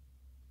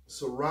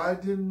 Sarai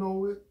didn't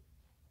know it.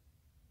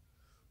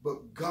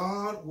 But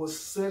God was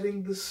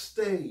setting the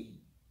stage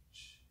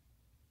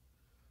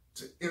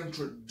to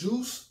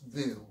introduce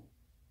them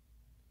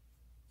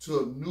to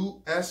a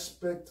new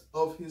aspect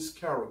of his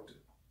character.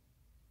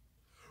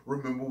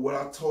 Remember what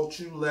I taught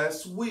you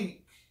last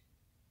week,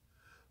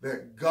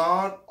 that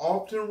God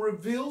often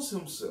reveals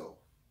himself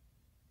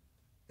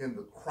in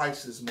the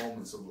crisis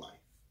moments of life.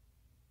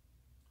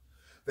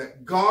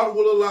 That God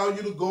will allow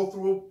you to go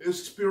through an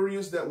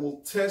experience that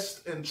will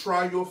test and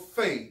try your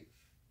faith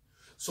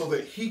so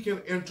that he can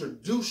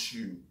introduce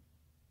you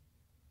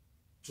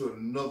to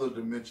another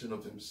dimension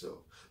of himself,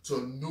 to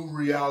a new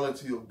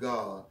reality of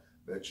God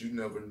that you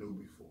never knew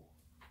before.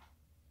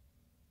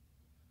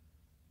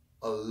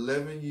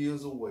 11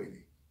 years of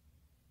waiting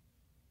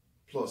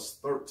plus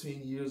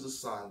 13 years of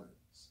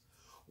silence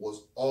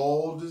was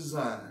all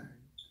designed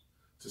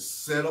to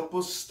set up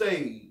a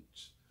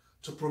stage,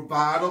 to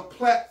provide a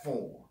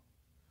platform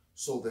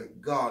so that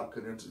God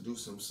could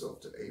introduce himself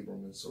to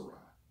Abram and Sarai.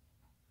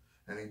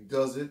 And he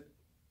does it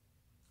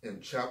in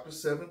chapter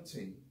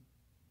 17,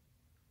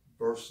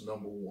 verse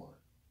number 1.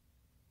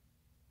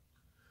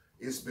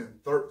 It's been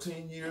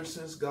 13 years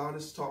since God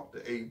has talked to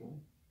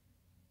Abram.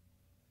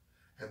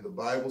 And the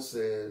Bible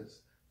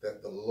says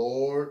that the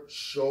Lord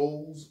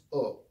shows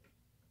up.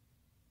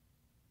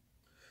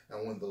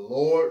 And when the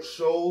Lord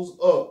shows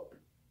up,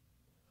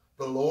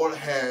 the Lord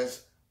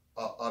has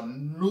a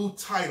new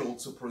title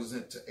to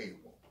present to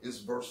Abram. It's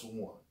verse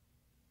 1.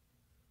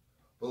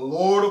 The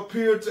Lord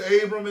appeared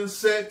to Abram and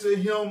said to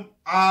him,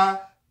 I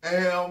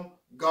am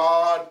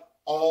God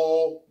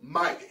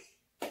Almighty.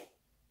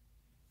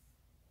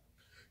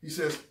 He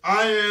says,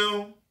 I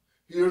am,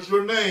 here's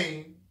your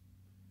name,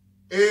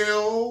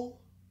 El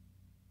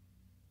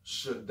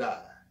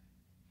Shaddai.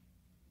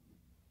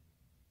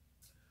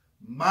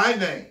 My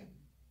name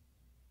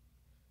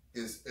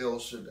is El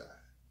Shaddai.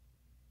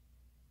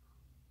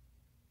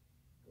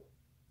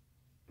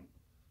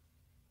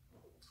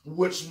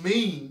 Which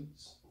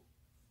means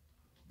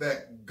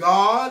that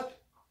God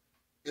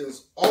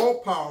is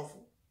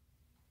all-powerful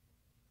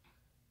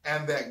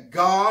and that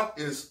God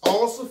is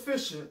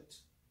all-sufficient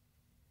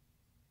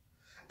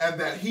and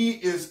that he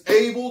is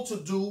able to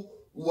do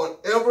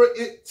whatever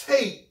it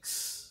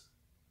takes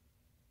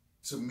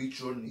to meet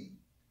your need.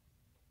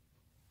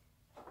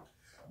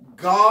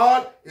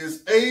 God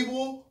is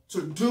able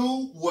to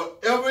do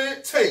whatever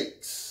it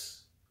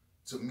takes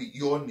to meet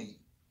your need.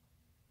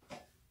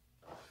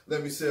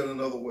 Let me say it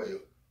another way.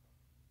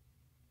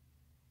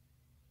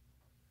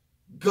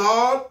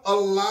 God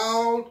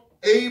allowed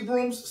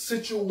Abram's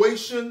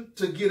situation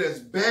to get as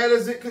bad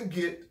as it could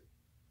get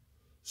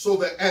so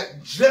that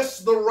at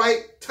just the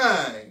right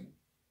time,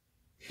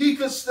 he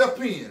could step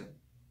in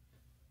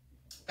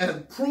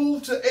and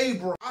prove to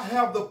Abram, I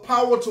have the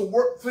power to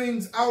work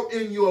things out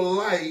in your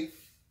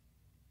life,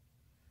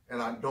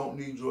 and I don't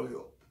need your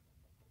help.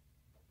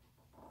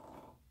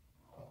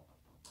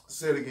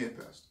 Say it again,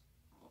 Pastor.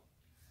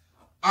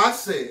 I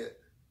said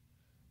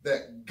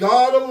that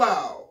God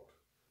allowed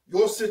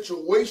your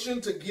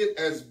situation to get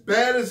as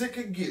bad as it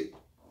could get,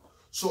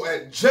 so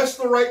at just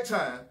the right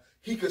time,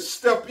 he could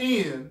step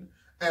in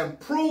and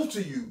prove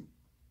to you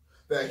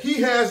that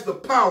he has the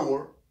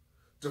power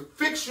to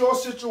fix your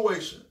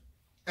situation,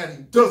 and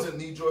he doesn't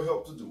need your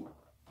help to do it.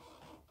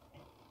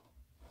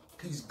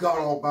 He's God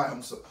all by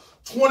himself.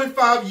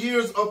 25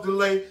 years of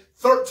delay,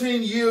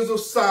 13 years of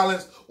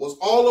silence was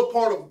all a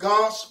part of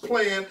God's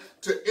plan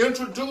to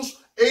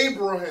introduce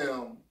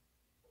Abraham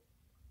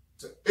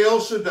to El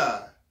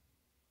Shaddai,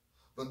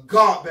 the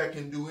God that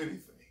can do anything.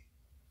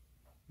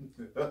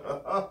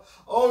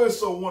 Oh, it's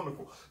so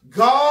wonderful.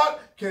 God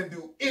can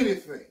do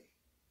anything.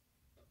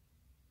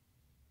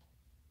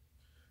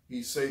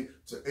 He say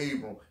to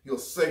Abram, he'll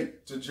say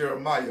to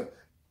Jeremiah,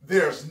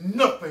 there's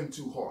nothing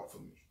too hard for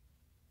me.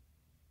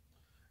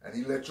 And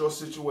he let your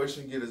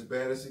situation get as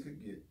bad as it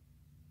could get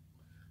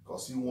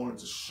because he wanted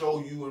to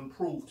show you and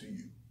prove to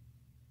you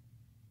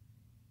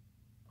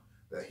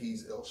that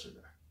he's El Shaddai.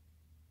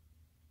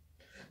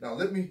 Now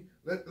let me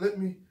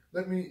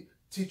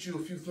teach you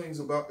a few things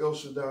about El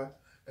Shaddai,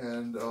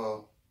 and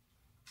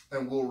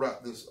we'll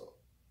wrap this up.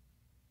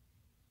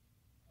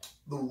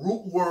 The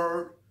root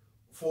word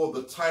for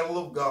the title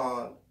of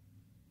God,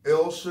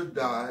 El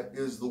Shaddai,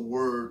 is the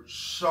word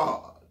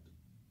Shad.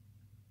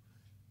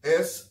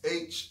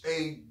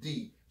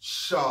 S-H-A-D,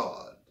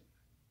 Shad.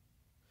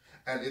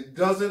 And it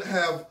doesn't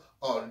have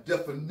a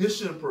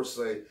definition per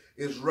se.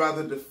 It's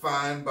rather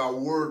defined by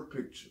word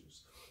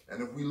pictures.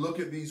 And if we look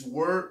at these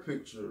word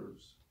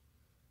pictures,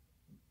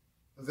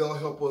 they'll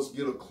help us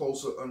get a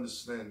closer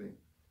understanding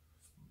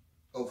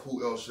of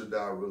who El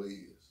Shaddai really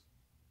is.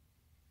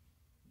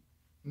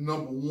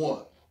 Number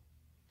one,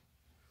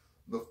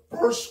 the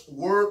first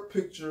word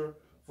picture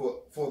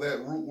for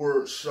that root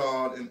word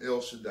Shad in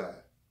El Shaddai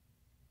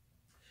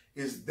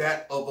is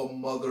that of a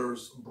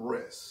mother's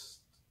breast.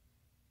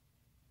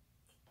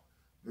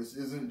 This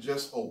isn't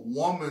just a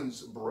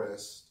woman's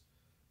breast.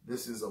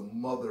 This is a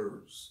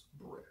mother's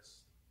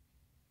breast.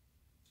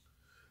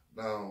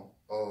 Now,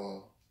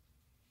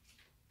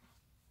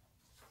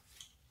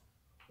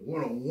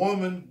 when a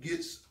woman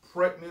gets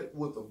pregnant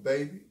with a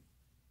baby,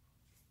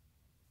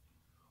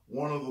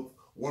 one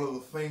of the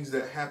things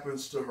that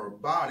happens to her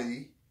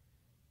body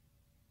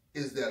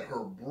is that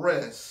her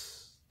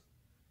breasts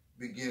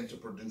begin to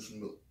produce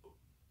milk.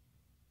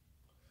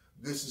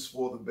 This is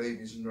for the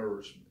baby's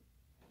nourishment.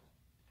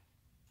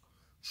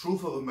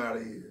 Truth of the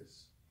matter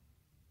is,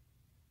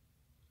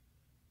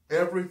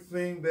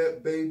 everything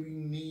that baby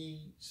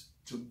needs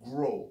to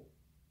grow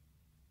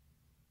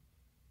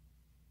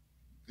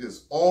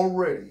is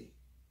already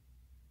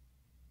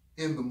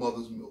in the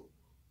mother's milk.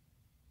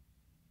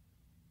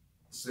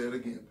 Say it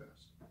again,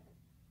 Pastor.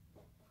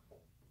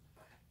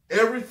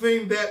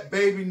 Everything that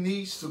baby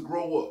needs to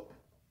grow up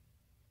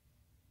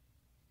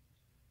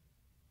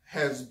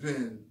has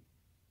been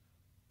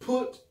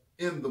put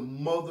in the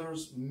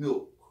mother's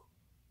milk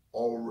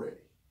already.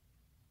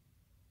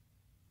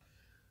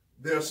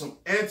 There are some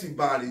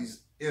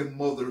antibodies in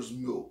mother's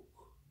milk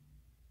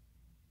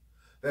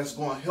that's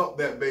going to help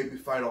that baby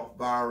fight off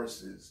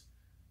viruses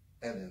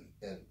and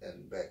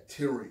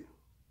bacteria.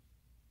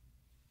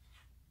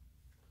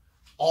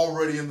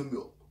 Already in the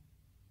milk.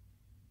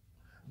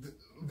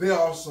 There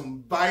are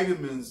some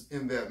vitamins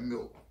in that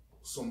milk,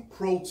 some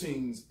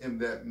proteins in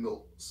that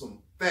milk,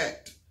 some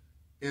fat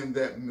in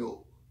that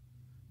milk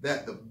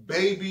that the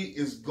baby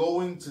is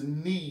going to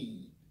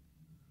need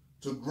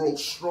to grow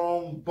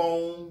strong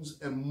bones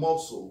and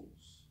muscles,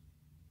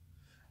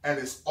 and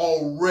it's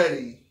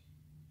already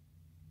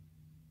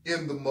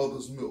in the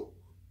mother's milk.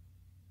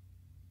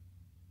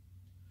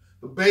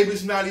 The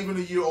baby's not even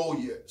a year old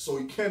yet, so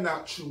he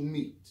cannot chew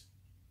meat.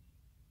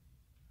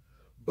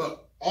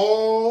 But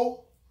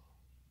all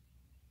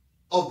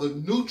of the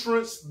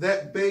nutrients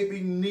that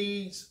baby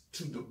needs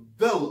to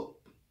develop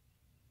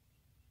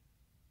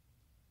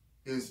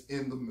is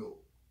in the milk.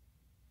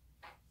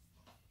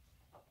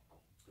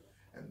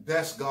 And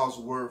that's God's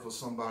word for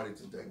somebody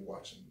today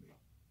watching me.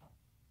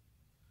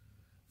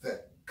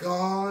 That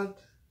God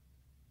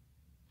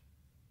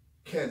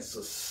can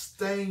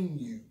sustain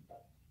you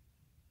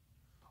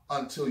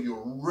until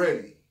you're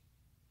ready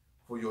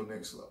for your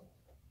next level.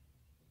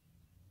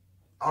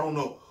 I don't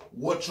know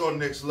what your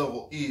next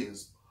level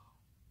is,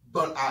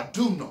 but I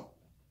do know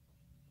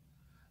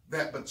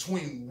that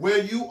between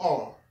where you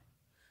are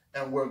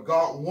and where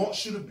God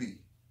wants you to be,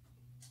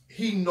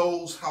 he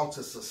knows how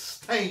to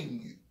sustain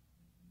you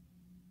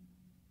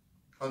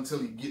until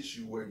he gets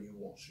you where he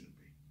wants you to be.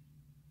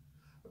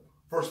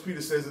 First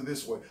Peter says it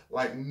this way,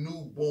 like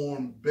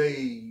newborn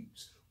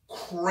babes,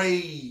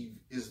 Crave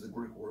is the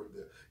Greek word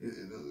there.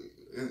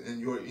 In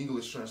your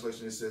English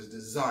translation, it says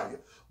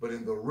desire. But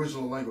in the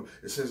original language,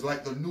 it says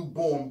like the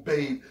newborn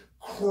babe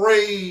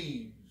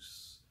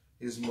craves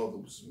his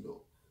mother's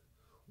milk.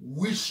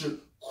 We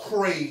should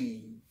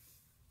crave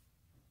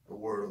the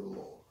word of the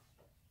Lord.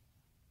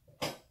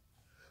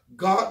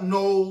 God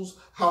knows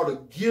how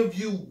to give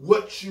you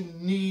what you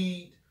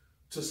need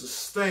to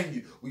sustain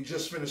you. We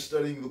just finished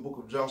studying the book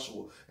of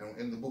Joshua. And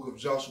in the book of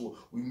Joshua,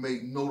 we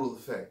made note of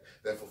the fact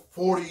that for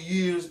 40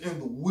 years in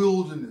the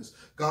wilderness,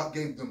 God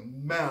gave them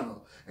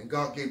manna, and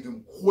God gave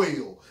them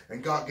quail,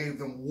 and God gave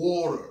them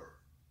water.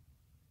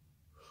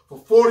 For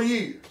 40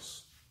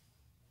 years.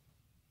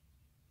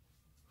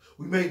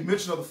 We made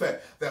mention of the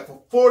fact that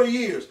for 40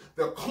 years,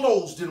 their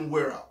clothes didn't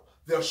wear out.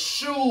 Their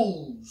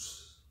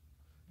shoes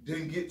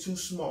didn't get too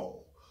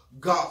small.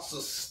 God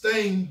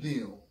sustained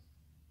them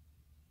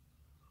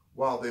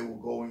while they were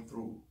going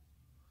through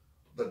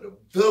the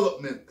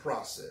development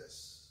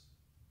process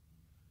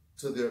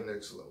to their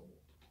next level.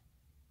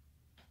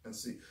 And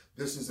see,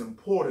 this is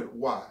important.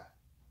 Why?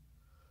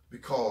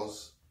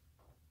 Because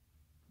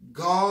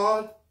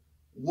God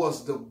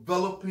was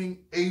developing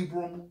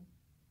Abram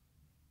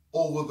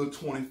over the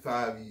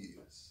 25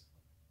 years.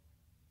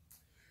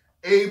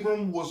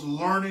 Abram was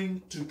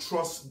learning to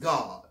trust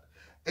God.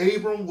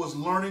 Abram was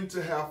learning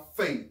to have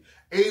faith.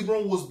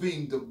 Abram was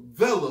being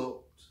developed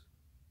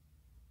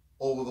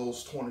over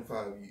those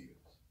 25 years.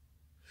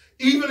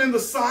 Even in the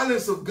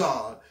silence of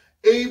God,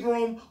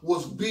 Abram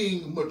was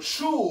being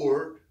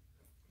matured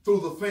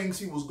through the things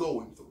he was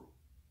going through.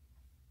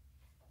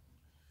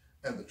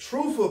 And the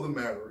truth of the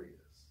matter is,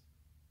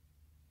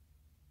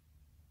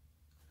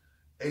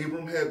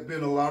 Abram had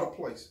been a lot of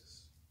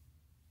places.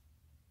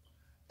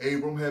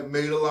 Abram had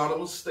made a lot of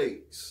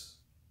mistakes.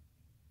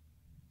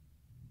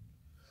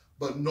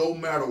 But no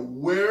matter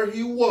where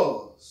he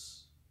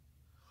was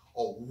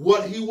or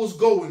what he was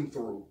going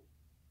through,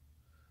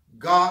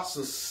 God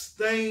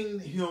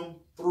sustained him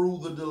through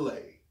the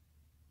delay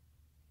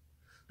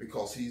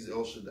because he's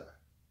El Shaddai.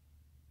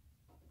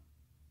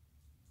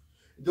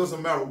 It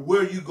doesn't matter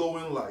where you go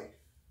in life.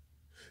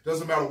 It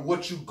doesn't matter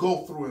what you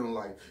go through in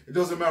life. It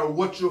doesn't matter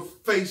what you're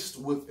faced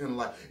with in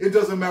life. It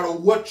doesn't matter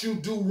what you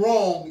do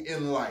wrong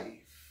in life.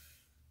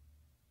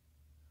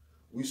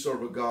 We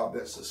serve a God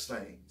that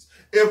sustains.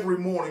 Every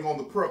morning on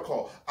the prayer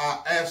call,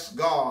 I ask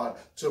God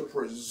to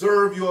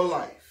preserve your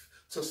life,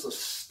 to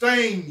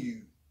sustain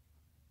you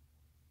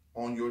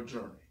on your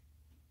journey.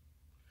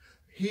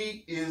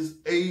 He is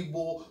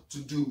able to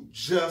do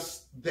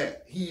just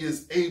that. He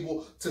is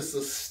able to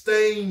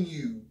sustain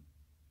you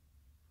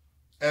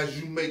as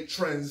you make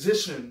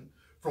transition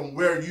from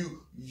where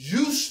you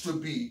used to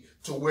be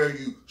to where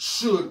you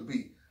should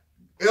be.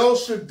 El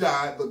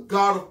Shaddai, the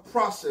God of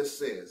process,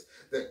 says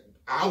that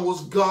I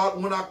was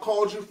God when I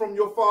called you from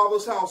your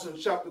father's house in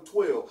chapter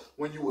 12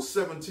 when you were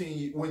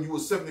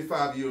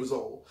 75 years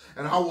old.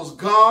 And I was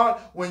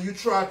God when you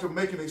tried to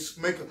make an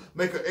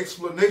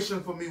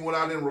explanation for me when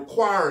I didn't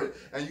require it.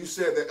 And you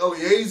said that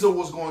Eliezer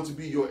was going to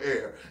be your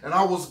heir. And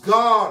I was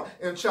God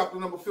in chapter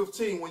number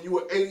 15 when you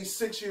were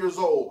 86 years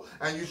old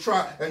and you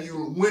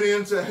went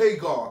into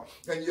Hagar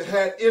and you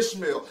had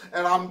Ishmael.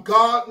 And I'm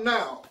God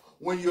now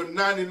when you're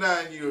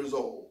 99 years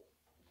old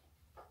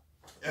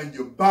and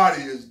your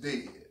body is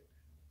dead.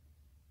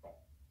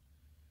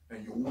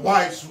 And your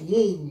wife's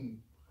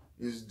womb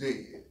is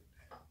dead.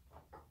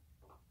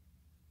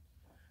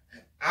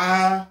 And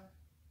I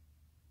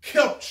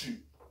kept you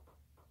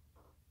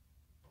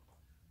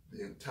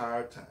the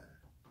entire time.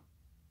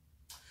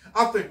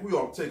 I think we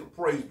ought to take a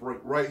praise break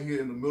right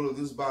here in the middle of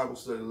this Bible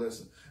study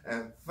lesson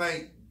and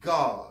thank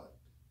God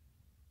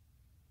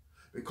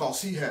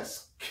because he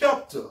has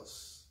kept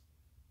us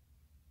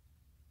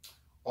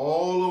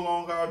all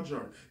along our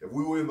journey. If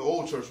we were in the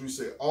old church, we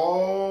say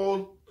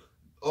all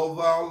of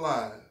our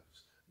lives,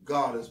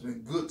 God has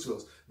been good to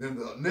us. Then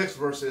the next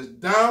verse says,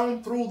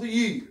 down through the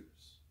years,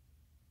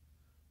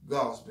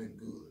 God's been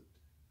good.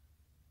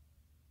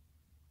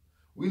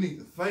 We need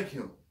to thank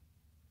him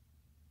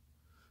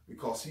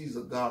because he's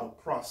a God of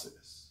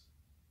process.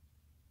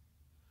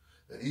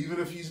 That even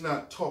if he's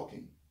not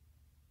talking,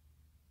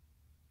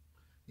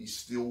 he's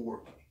still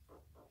working.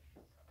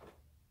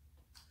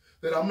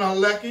 That I'm not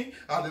lacking,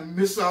 I didn't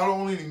miss out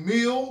on any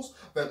meals,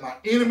 that my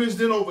enemies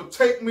didn't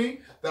overtake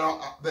me,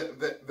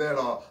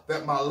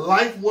 that my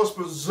life was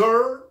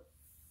preserved.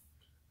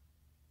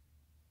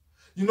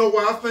 You know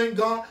why I thank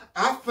God?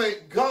 I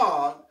thank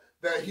God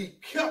that he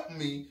kept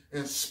me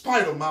in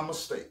spite of my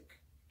mistake.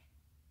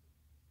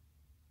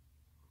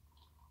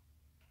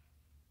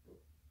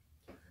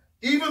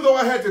 Even though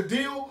I had to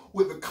deal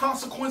with the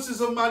consequences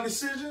of my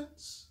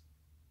decisions,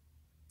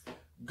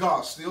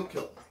 God still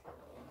kept me.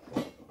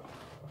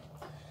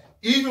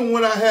 Even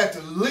when I had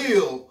to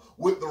live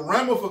with the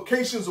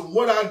ramifications of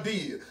what I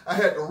did, I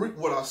had to reap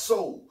what I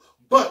sowed.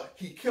 But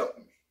he kept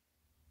me.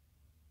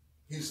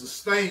 He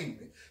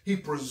sustained me. He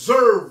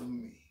preserved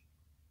me.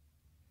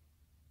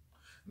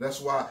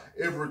 That's why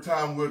every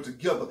time we're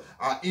together,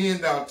 I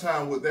end our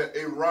time with that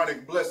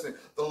Aaronic blessing.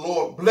 The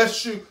Lord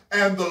bless you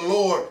and the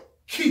Lord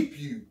keep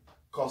you,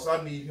 because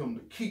I need him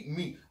to keep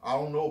me. I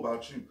don't know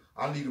about you.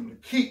 I need him to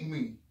keep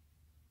me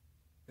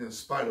in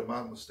spite of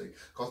my mistake.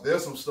 Because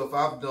there's some stuff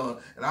I've done,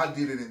 and I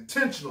did it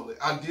intentionally.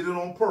 I did it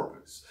on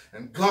purpose.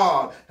 And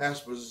God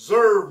has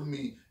preserved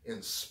me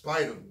in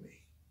spite of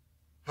me.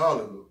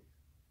 Hallelujah.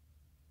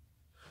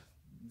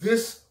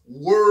 This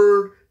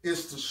word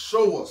is to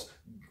show us.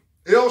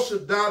 El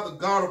Shaddai, the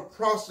God of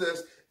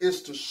process,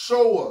 is to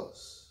show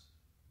us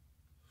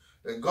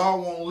that God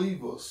won't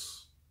leave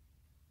us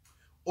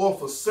or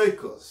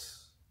forsake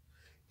us,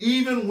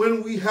 even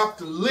when we have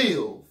to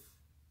live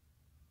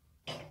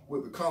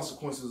with the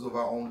consequences of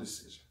our own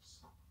decisions.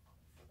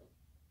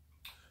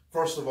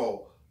 First of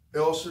all,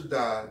 El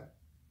Shaddai,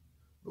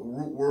 the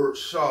root word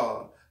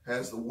Shad,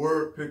 has the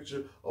word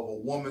picture of a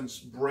woman's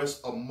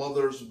breast, a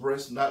mother's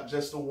breast, not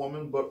just a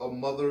woman, but a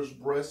mother's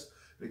breast,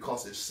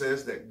 because it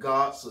says that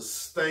God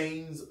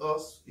sustains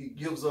us. He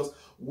gives us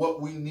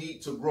what we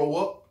need to grow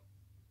up.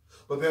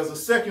 But there's a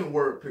second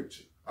word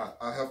picture.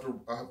 I have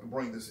to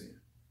bring this in.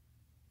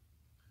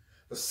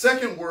 The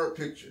second word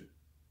picture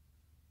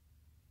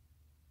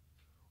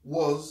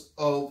was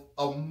of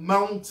a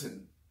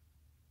mountain.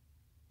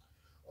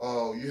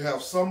 You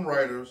have some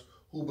writers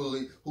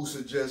who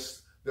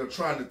suggest they're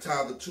trying to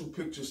tie the two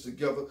pictures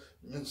together,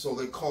 and so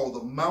they call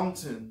the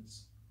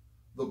mountains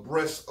the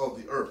breast of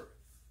the earth.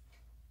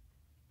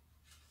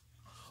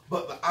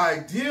 But the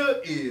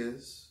idea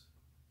is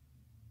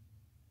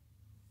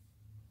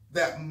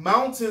that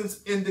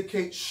mountains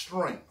indicate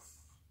strength.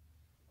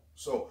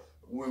 So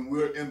when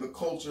we're in the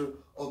culture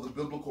of the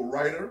biblical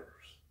writers,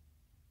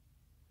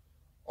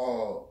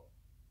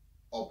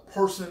 a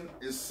person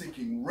is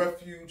seeking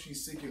refuge,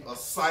 he's seeking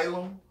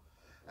asylum,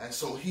 and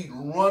so he'd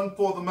run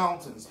for the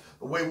mountains.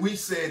 The way we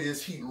say it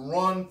is he'd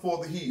run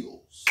for the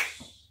hills.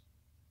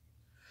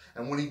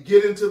 And when he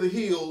get into the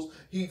hills,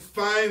 he'd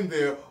find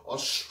there a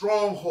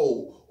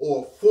stronghold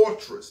or a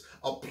fortress,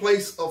 a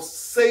place of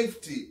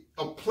safety,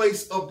 a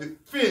place of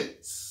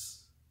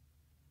defense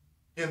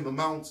in the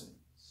mountains.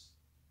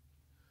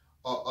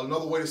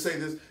 Another way to say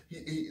this,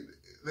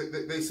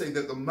 they say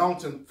that the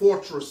mountain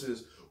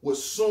fortresses would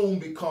soon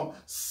become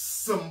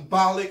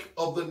symbolic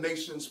of the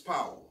nation's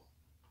power.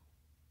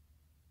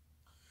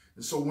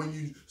 And so when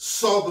you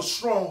saw the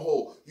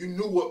stronghold, you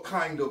knew what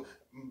kind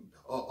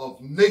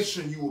of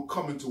nation you were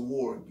coming to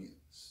war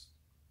against.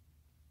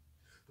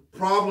 The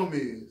problem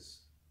is,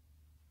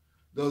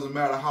 doesn't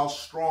matter how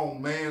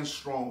strong man's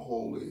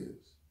stronghold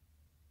is,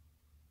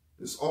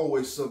 it's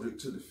always subject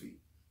to defeat.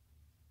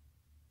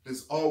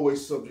 It's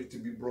always subject to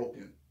be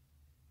broken.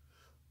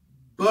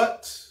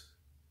 But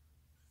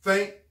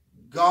thank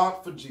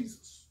God for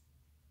Jesus.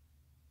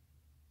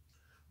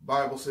 The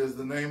Bible says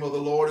the name of the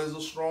Lord is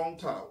a strong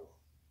tower.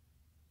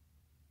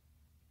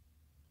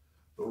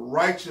 The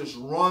righteous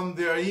run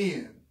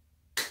therein,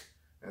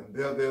 and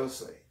there they're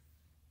safe.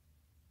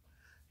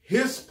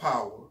 His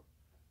power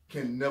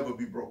can never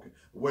be broken.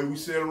 The way we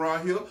say it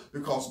around here,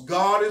 because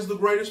God is the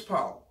greatest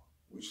power,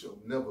 we shall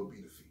never be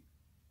defeated.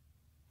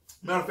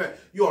 Matter of fact,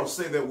 you ought to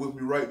say that with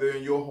me right there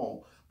in your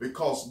home.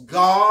 Because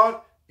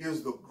God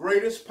is the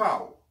greatest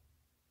power,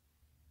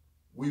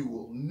 we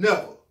will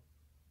never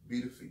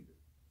be defeated.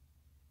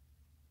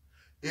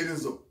 It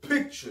is a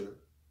picture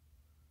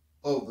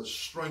of the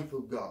strength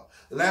of God.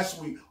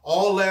 Last week,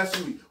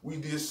 we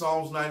did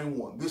Psalms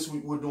 91. This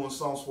week, we're doing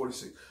Psalms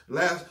 46.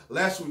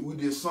 Last week, we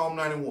did Psalm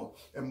 91.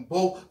 And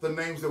both the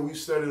names that we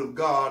studied of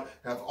God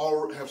have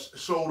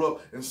showed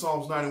up in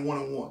Psalms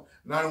 91:1.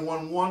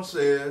 91:1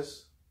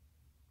 says,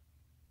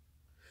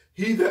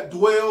 he that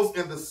dwells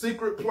in the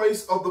secret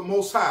place of the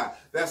Most High,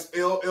 that's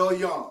El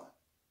Elyon,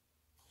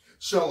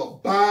 shall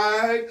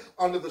abide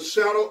under the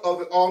shadow of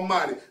the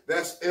Almighty,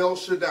 that's El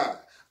Shaddai.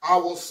 I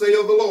will say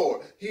of the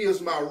Lord, he is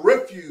my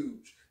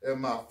refuge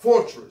and my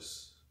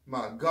fortress,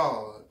 my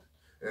God,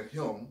 and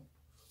him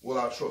will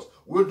I trust.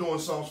 We're doing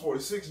Psalms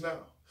 46 now.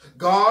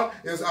 God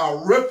is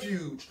our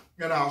refuge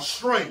and our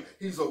strength.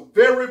 He's a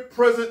very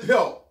present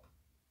help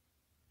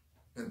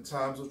in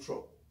times of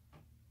trouble.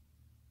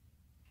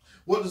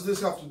 What does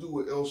this have to do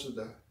with El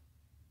Shaddai?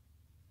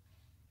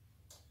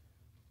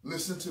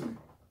 Listen to me.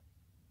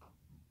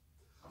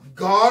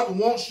 God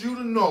wants you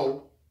to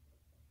know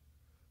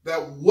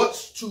that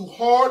what's too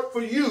hard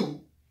for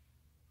you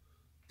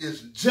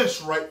is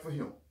just right for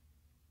him.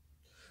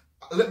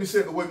 Let me say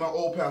it the way my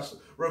old pastor,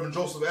 Reverend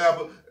Joseph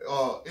Abbott,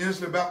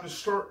 Inslee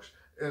Baptist Church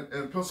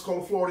in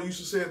Pensacola, Florida, used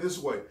to say it this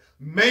way: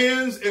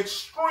 man's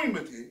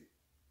extremity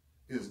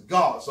is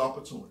God's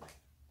opportunity.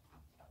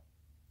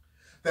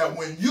 That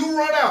when you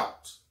run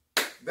out,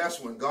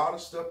 that's when God will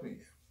step in.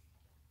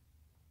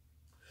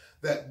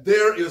 That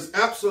there is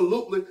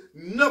absolutely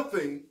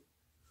nothing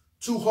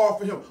too hard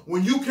for him.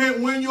 When you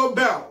can't win your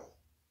battle,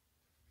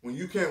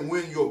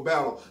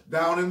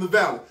 down in the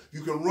valley,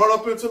 you can run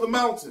up into the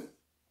mountain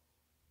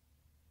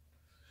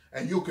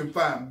and you can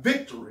find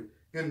victory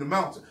in the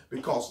mountain,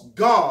 because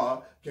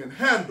God can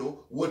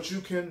handle what you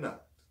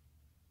cannot.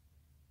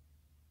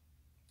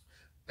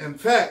 In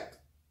fact,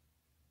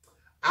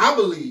 I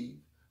believe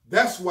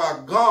that's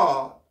why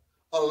God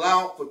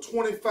allowed for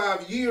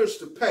 25 years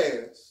to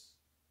pass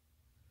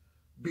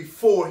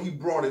before he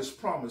brought his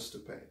promise to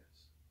pass.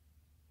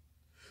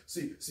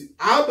 See,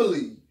 I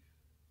believe,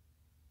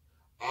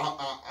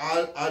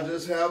 I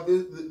just have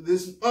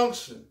this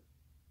unction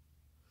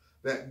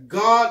that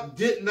God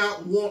did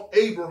not want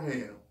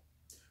Abraham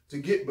to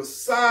get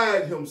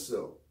beside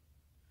himself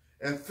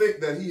and think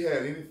that he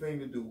had anything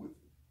to do with it.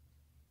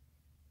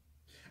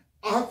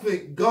 I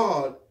think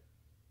God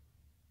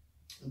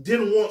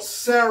didn't want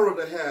Sarah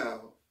to have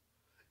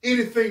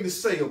anything to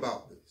say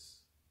about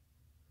this.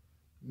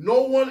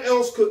 No one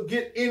else could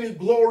get any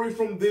glory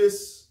from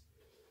this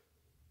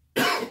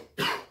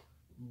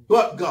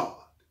but God.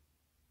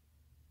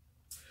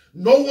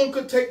 No one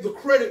could take the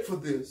credit for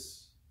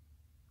this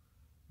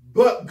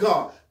but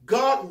God.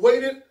 God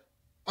waited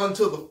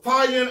until the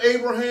fire in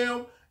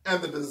Abraham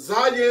and the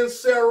desire in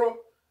Sarah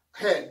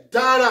had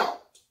died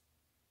out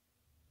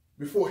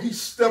before he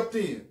stepped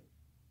in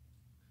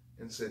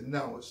and said,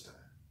 now it's time.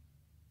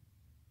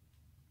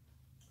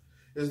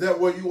 Is that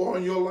where you are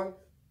in your life?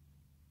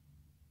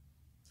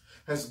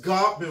 Has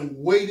God been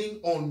waiting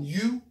on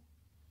you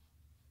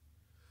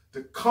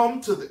to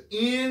come to the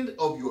end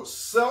of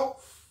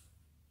yourself?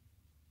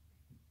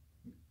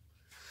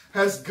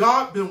 Has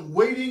God been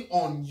waiting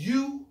on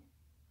you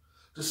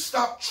to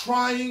stop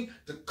trying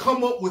to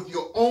come up with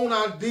your own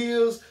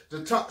ideas,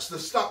 to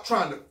stop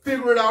trying to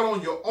figure it out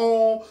on your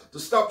own, to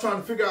stop trying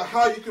to figure out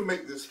how you can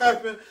make this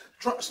happen,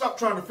 stop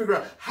trying to figure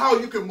out how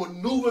you can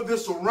maneuver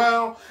this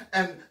around,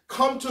 and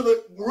come to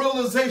the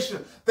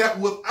realization that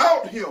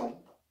without him,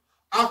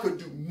 I could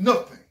do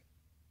nothing.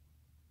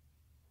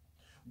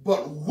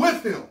 But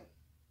with him,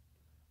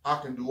 I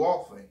can do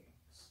all things.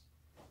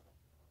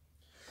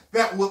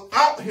 That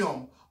without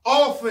him,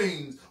 all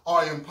things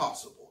are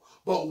impossible.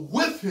 But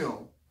with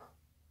him,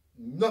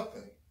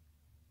 nothing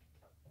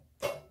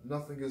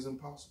is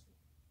impossible.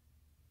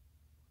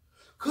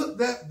 Could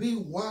that be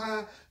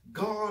why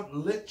God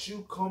let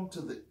you come to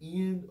the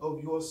end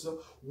of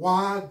yourself?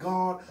 Why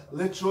God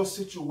let your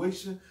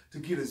situation to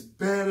get as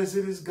bad as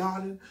it has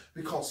gotten?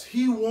 Because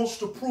he wants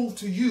to prove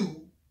to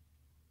you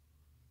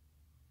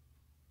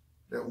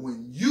that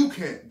when you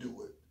can't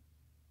do it,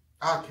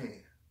 I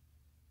can.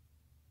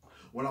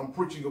 When I'm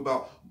preaching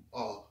about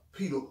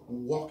Peter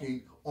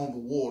walking on the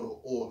water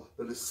or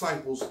the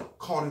disciples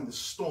caught in the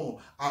storm,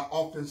 I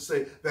often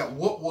say that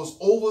what was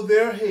over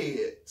their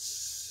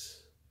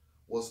heads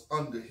was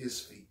under his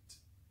feet.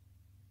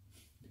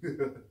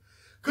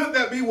 Could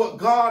that be what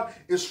God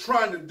is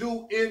trying to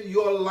do in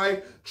your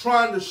life,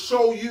 trying to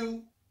show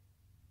you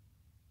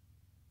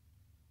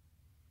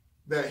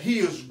that he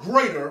is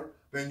greater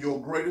than your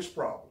greatest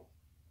problem?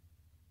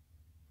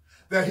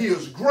 That he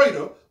is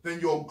greater than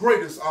your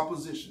greatest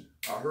opposition.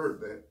 I heard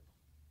that.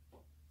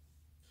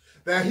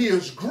 That he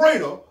is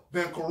greater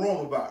than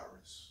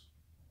coronavirus.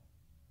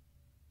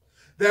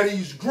 That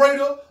he's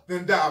greater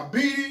than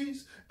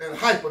diabetes and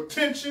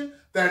hypertension.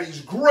 That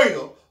he's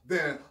greater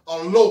than a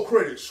low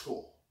credit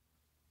score.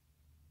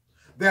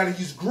 That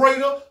he's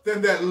greater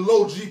than that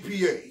low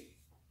GPA.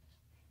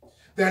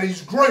 That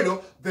he's greater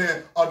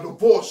than a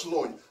divorce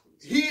lawyer.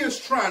 He is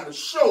trying to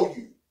show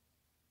you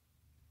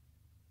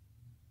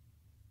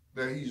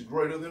that he's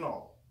greater than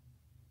all.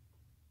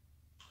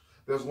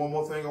 There's one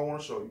more thing I want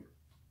to show you.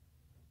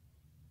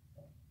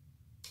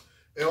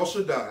 El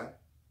Shaddai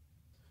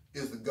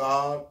is the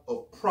God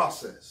of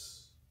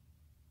process.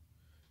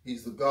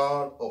 He's the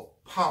God of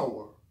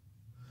power.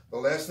 The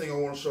last thing I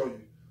want to show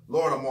you,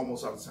 Lord, I'm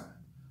almost out of time.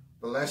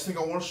 The last thing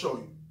I want to show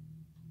you,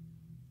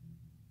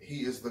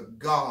 he is the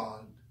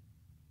God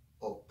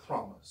of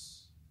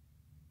promise.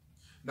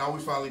 Now we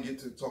finally get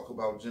to talk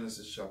about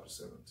Genesis chapter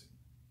 17.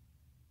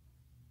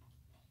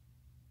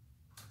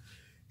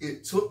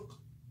 It took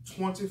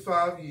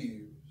 25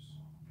 years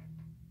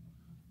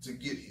to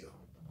get here.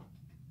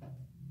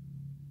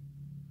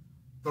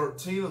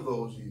 13 of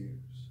those years,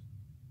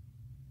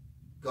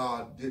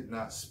 God did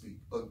not speak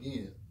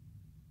again.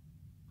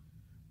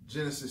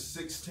 Genesis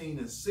 16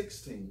 and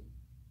 16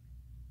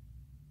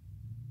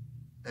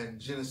 and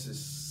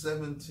Genesis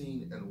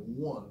 17 and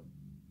 1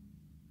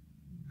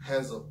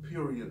 has a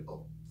period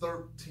of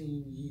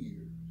 13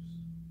 years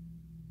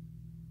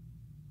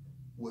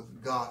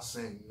with God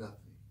saying nothing.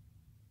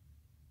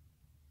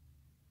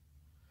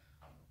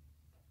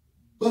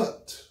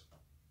 But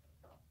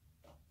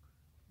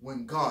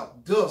when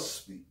God does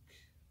speak,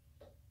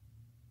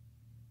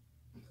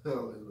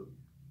 hallelujah.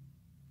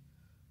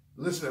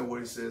 Listen to what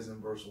he says in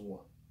verse 1.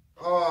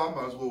 Oh, I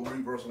might as well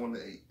read verse 1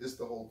 to 8. It's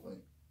the whole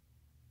thing.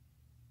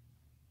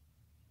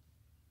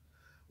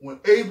 When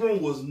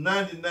Abram was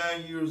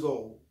 99 years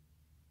old,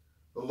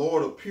 the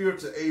Lord appeared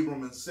to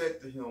Abram and said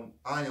to him,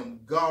 I am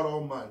God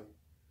Almighty.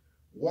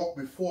 Walk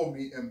before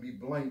me and be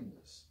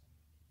blameless.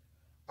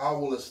 I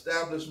will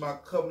establish my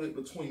covenant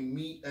between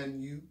me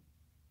and you,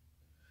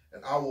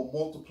 and I will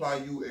multiply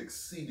you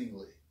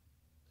exceedingly.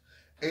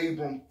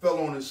 Abram fell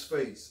on his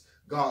face.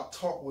 God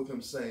talked with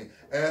him, saying,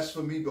 as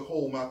for me,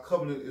 behold, my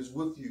covenant is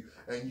with you,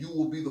 and you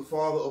will be the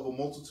father of a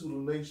multitude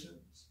of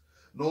nations.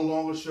 No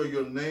longer shall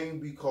your name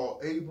be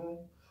called Abram,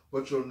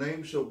 but your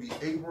name shall be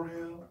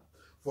Abraham,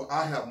 for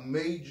I have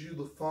made you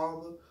the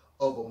father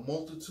of a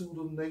multitude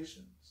of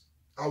nations.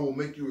 I will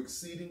make you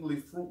exceedingly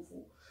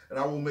fruitful, and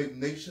I will make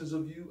nations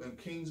of you, and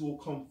kings will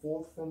come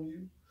forth from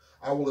you.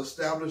 I will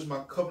establish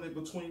my covenant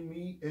between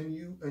me and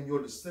you and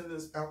your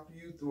descendants after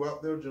you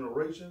throughout their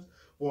generations,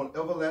 for an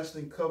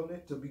everlasting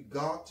covenant to be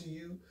God to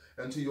you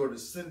and to your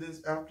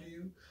descendants after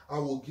you. I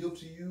will give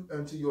to you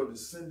and to your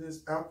descendants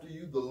after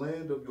you the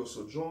land of your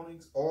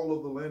sojournings, all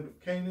of the land of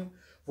Canaan,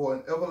 for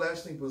an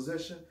everlasting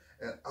possession,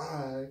 and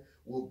I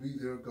will be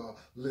their God.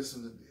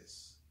 Listen to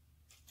this.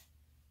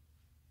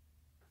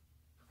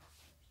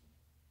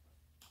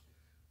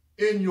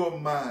 In your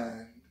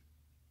mind,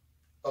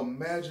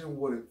 imagine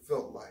what it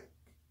felt like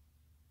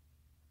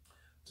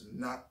to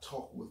not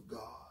talk with God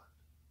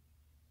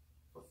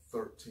for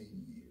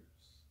 13 years.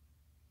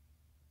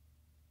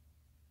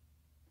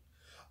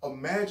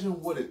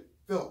 Imagine what it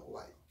felt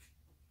like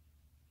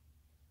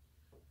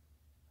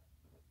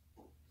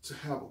to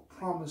have a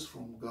promise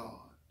from God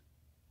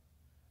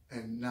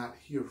and not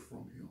hear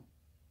from him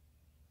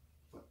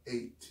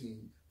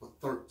for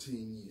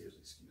 13 years,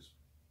 excuse me.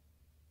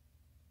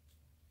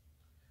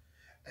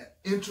 And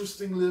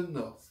interestingly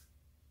enough,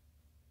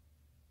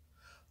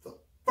 the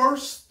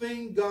first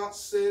thing God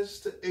says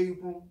to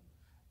Abram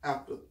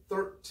after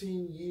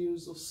 13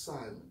 years of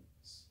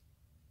silence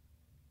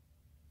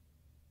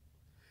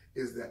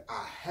is that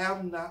I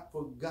have not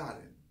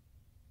forgotten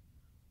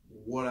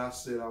what I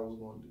said I was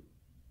going to do.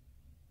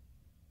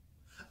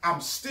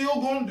 I'm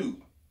still going to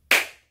do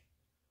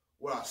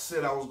what I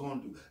said I was going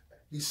to do.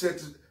 He said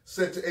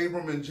to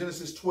Abram in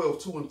Genesis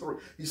 12, 2 and 3,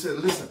 he said,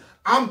 listen,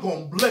 I'm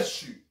going to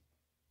bless you.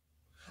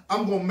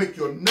 I'm going to make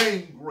your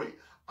name great.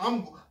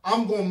 I'm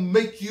going to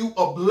make you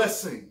a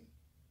blessing.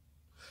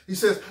 He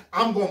says,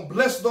 I'm going to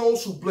bless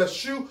those who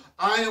bless you.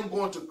 I am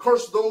going to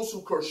curse those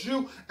who curse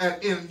you.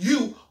 And in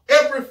you,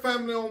 every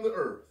family on the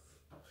earth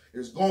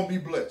is going to be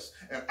blessed.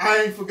 And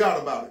I ain't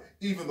forgot about it,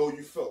 even though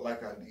you felt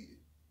like I did.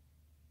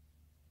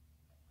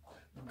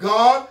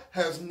 God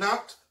has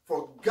not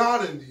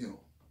forgotten him.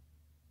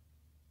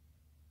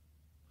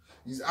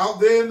 He's out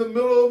there in the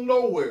middle of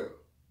nowhere.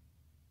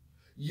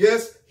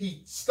 Yes,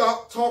 he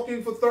stopped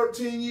talking for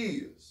 13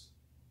 years.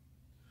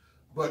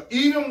 But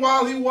even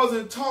while he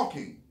wasn't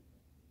talking,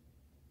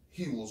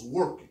 he was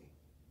working.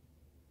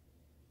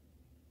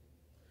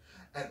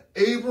 And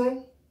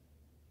Abram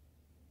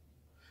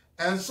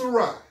and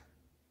Sarai,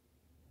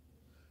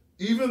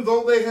 even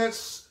though they had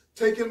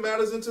taken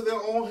matters into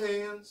their own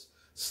hands,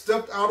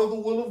 stepped out of the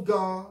will of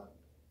God,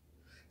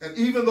 and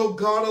even though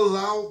God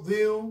allowed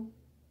them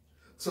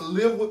to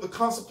live with the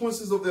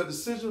consequences of their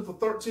decision for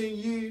 13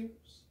 years,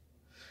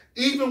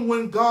 even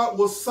when God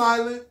was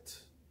silent,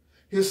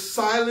 his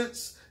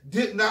silence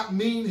did not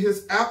mean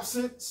his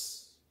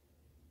absence.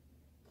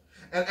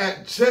 And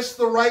at just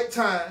the right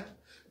time,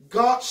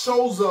 God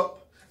shows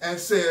up and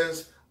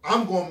says,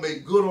 I'm going to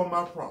make good on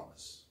my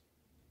promise.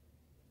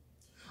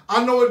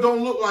 I know it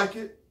don't look like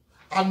it.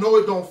 I know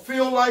it don't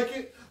feel like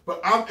it,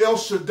 but I'm El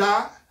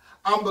Shaddai.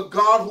 I'm the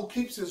God who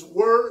keeps his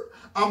word.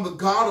 I'm the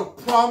God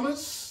of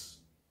promise.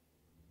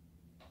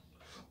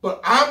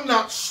 But I'm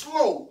not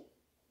slow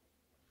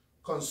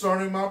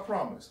concerning my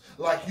promise,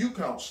 like you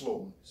count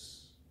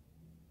slowness.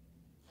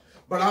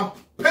 But I'm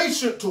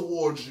patient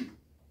towards you.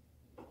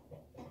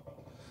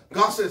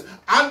 God says,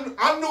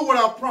 I knew what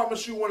I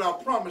promised you when I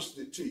promised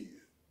it to you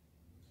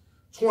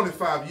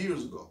 25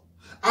 years ago.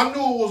 I knew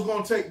it was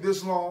going to take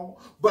this long,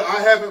 but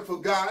I haven't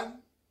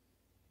forgotten.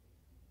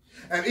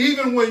 And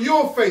even when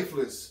you're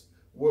faithless,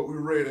 what we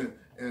read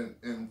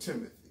in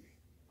Timothy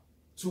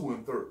 2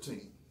 and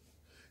 13,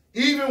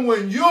 even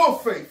when you're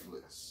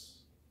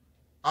faithless,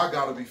 I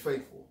got to be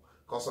faithful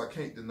because I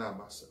can't deny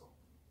myself.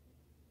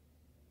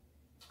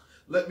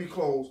 Let me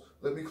close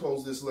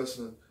this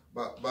lesson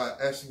by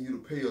asking you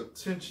to pay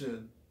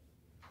attention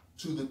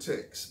to the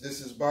text. This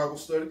is Bible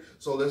study,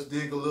 so let's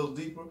dig a little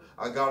deeper.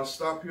 I got to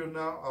stop here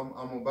now.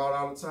 I'm about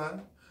out of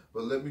time,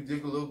 but let me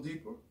dig a little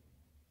deeper.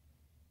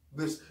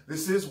 This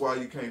is why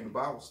you came to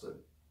Bible study.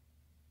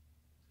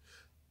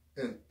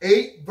 In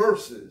 8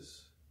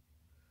 verses,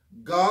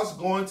 God's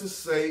going to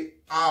say,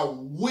 I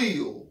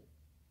will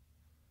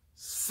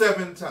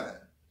 7 times.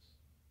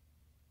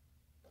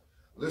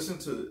 Listen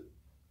to it.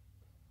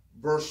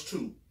 Verse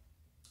 2.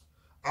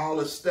 I'll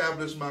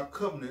establish my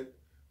covenant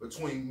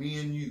between me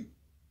and you.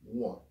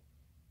 1.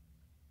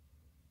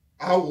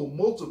 I will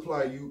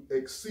multiply you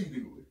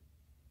exceedingly.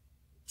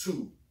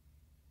 2.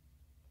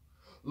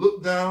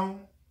 Look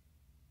down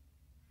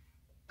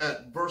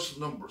at verse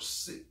number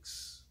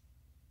 6.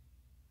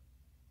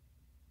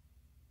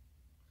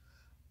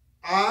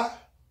 I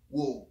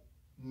will,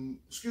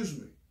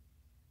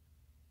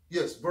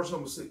 yes, verse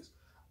number 6.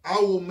 I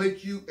will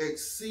make you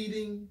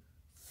exceeding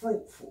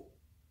fruitful.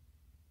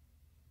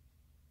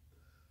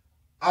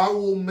 I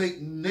will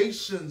make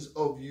nations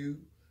of you,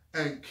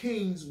 and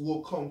kings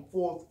will come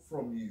forth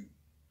from you.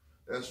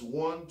 That's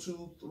 1,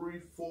 2, 3,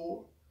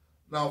 4.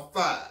 Now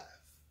 5.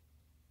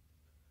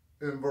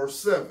 In verse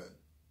 7.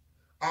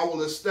 I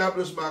will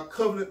establish my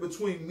covenant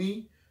between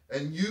me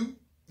and you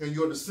and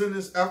your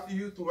descendants after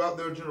you throughout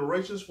their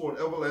generations for an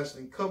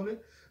everlasting covenant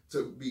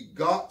to be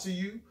God to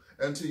you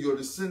and to your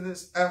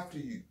descendants after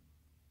you.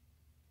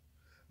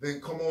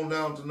 Then come on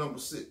down to number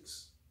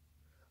 6.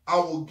 I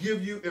will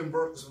give you in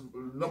verse,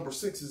 number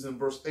 6 is in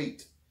verse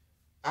 8.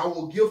 I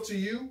will give to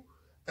you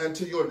and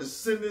to your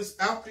descendants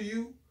after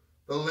you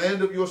the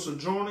land of your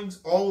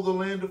sojournings, all the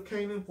land of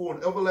Canaan for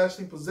an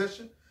everlasting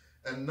possession.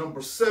 And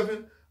number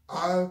 7,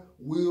 I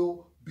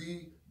will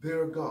be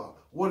their God.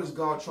 What is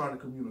God trying to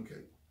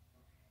communicate?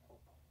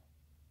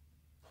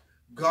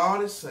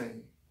 God is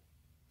saying,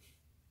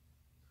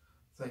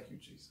 thank you,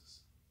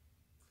 Jesus,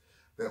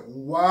 that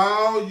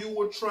while you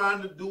were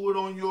trying to do it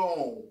on your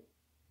own,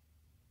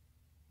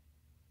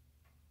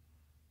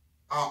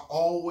 I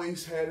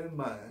always had in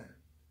mind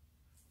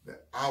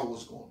that I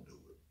was going to do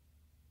it.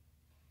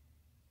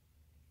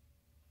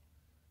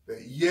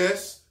 That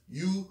yes,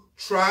 you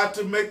tried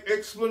to make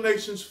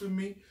explanations for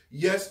me.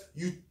 Yes,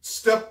 you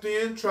stepped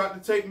in, tried to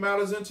take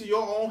matters into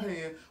your own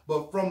hand.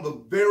 But from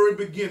the very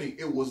beginning,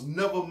 it was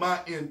never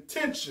my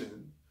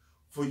intention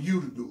for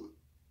you to do it.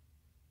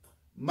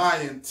 My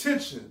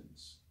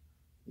intentions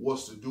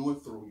was to do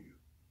it through you.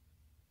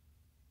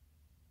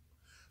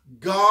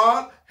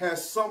 God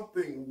has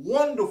something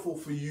wonderful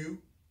for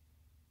you,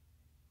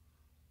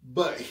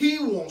 but he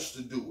wants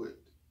to do it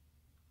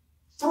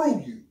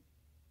through you.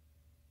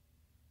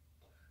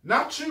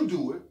 Not you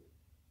do it.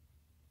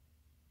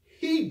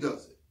 He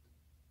does it.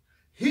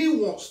 He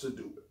wants to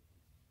do it.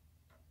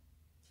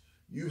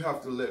 You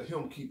have to let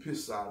him keep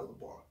his side of the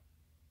bargain.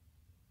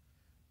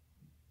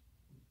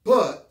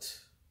 But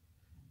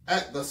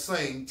at the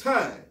same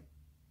time,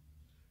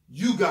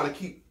 you got to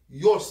keep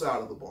your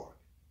side of the bargain.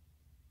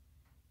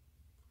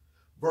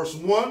 Verse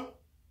 1,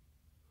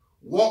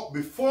 walk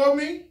before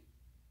me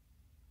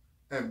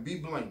and be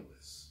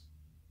blameless.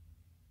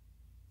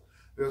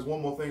 There's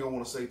one more thing I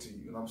want to say to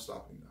you, and I'm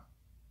stopping now.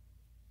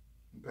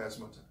 I'm past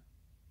my time.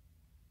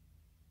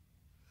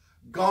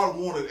 God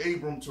wanted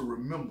Abram to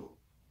remember.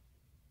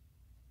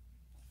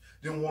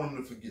 Didn't want him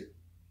to forget.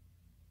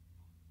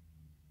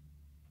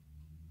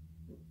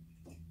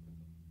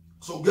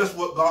 So guess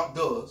what God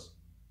does?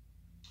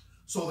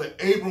 So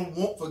that Abram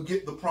won't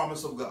forget the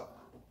promise of God.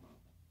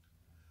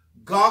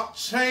 God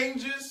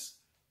changes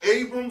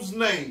Abram's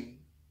name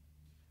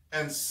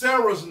and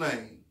Sarah's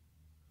name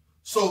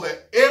so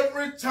that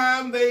every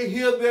time they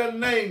hear their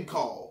name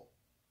called,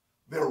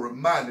 they're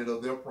reminded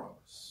of their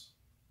promise.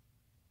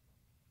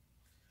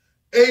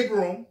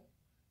 Abram,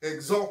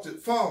 exalted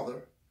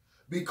father,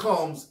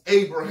 becomes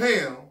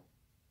Abraham,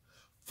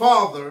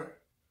 father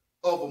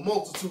of a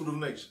multitude of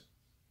nations.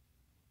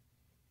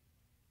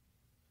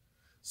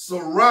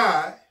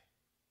 Sarai,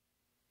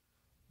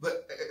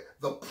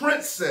 the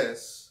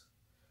princess,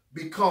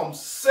 becomes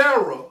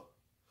Sarah,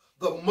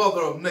 the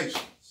mother of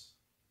nations.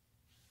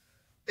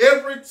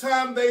 Every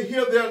time they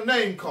hear their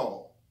name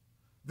called,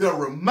 they're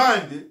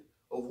reminded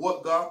of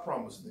what God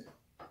promised them.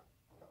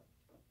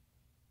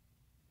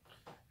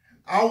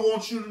 I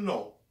want you to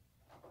know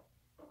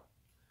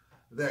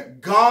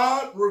that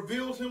God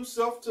revealed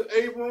himself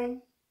to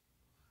Abram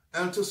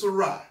and to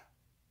Sarai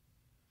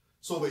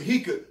so that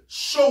he could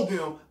show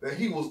them that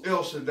he was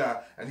El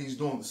Shaddai, and he's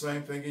doing the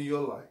same thing in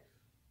your life.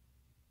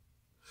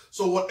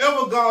 So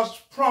whatever God's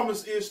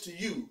promise is to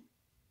you,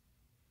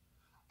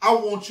 I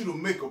want you to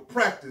make a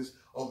practice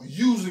of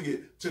using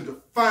it to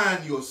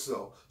define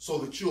yourself so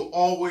that you'll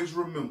always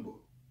remember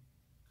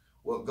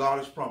what God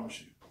has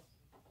promised you.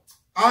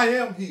 I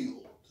am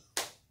healed.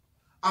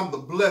 I'm the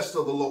blessed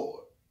of the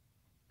Lord.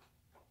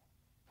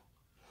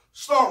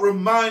 Start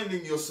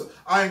reminding yourself.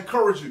 I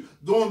encourage you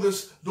during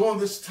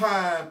this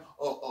time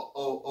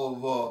of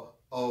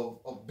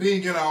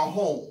being in our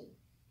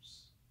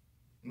homes,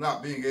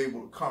 not being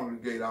able to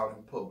congregate out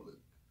in public.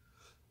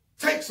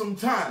 Take some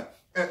time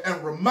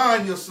and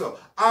remind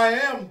yourself, I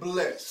am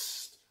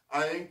blessed.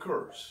 I ain't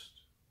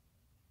cursed.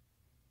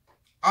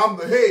 I'm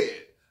the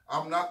head.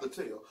 I'm not the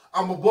tail.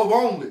 I'm above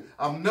only.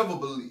 I'm never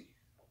beneath.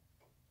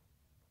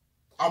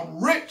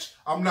 I'm rich.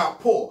 I'm not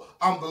poor.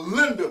 I'm the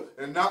lender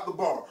and not the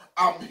borrower.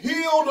 I'm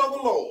healed of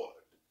the Lord.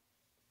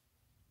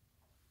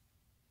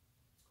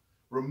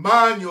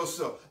 Remind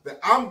yourself that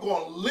I'm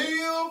going to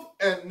live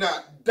and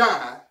not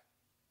die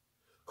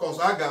because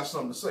I got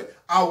something to say.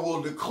 I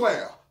will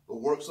declare the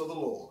works of the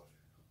Lord.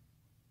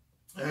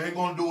 I ain't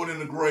going to do it in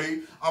the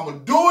grave. I'm going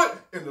to do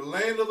it in the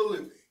land of the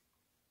living.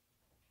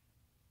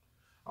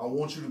 I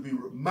want you to be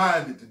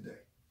reminded today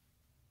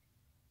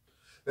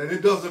that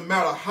it doesn't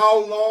matter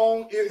how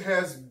long it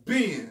has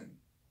been,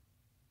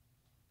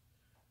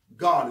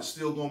 God is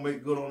still going to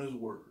make good on his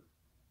word.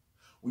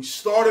 We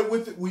started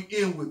with it, we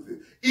end with it.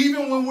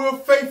 Even when we're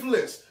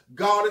faithless,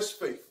 God is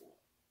faithful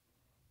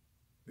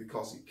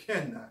because he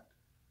cannot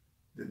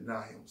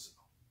deny himself.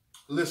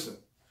 Listen,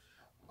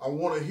 I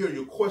want to hear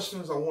your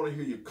questions. I want to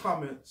hear your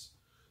comments.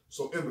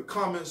 So in the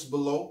comments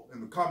below, in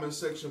the comment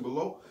section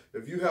below,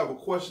 if you have a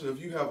question, if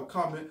you have a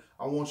comment,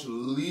 I want you to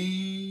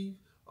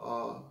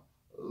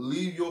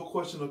leave your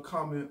question or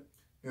comment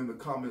in the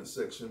comment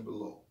section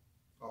below.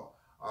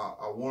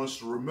 I want us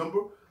to remember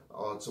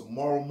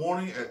Tomorrow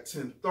morning at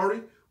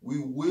 10:30, we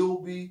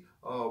will be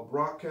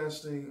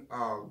broadcasting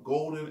our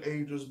Golden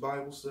Ages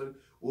Bible study.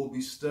 We'll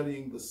be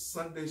studying the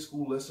Sunday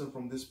school lesson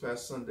from this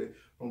past Sunday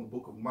from the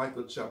book of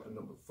Micah, chapter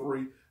number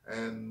 3,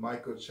 and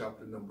Micah,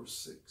 chapter number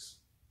 6.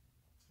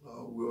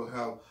 We'll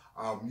have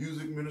our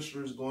music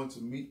ministers going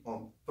to meet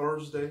on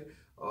Thursday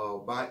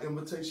by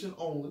invitation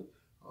only.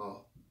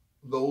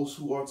 Those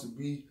who are to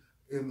be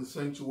in the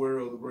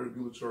sanctuary of the Greater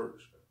Beulah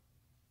Church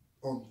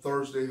on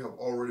Thursday have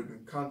already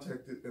been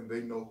contacted, and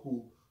they know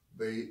who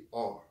they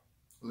are.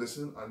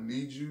 Listen, I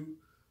need you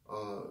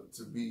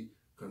to be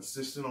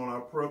consistent on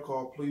our prayer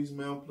call. Please,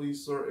 ma'am,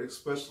 please, sir,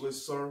 especially,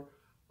 sir,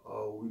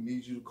 we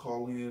need you to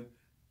call in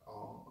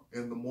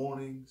the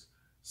mornings,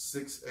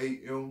 6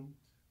 a.m.,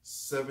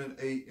 7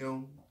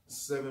 a.m.,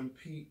 7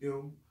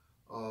 p.m.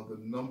 The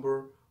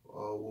number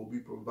will be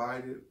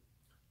provided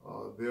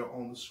there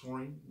on the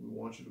screen. We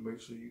want you to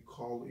make sure you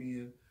call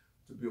in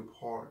to be a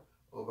part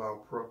of our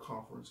prayer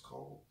conference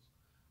calls.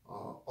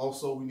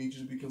 Also, we need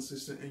you to be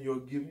consistent in your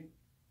giving.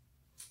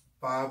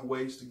 5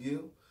 ways to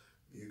give.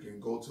 You can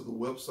go to the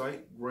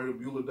website,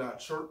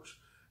 greaterbeulah.church.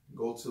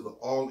 Go to the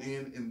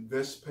All-In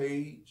Invest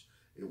page.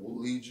 It will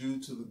lead you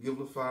to the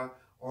Givelify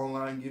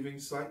online giving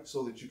site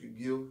so that you can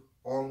give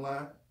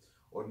online.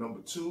 Or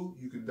number 2,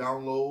 you can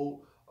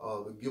download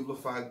the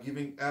Givelify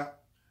giving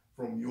app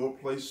from your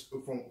place,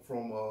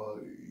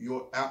 from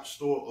your app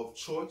store of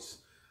choice.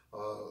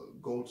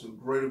 Go to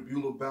Greater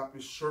Beulah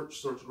Baptist Church,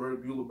 search Greater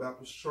Beulah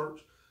Baptist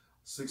Church,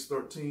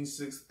 613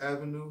 6th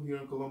Avenue here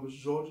in Columbus,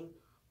 Georgia,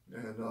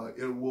 and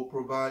it will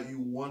provide you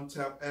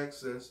one-tap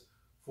access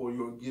for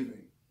your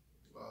giving.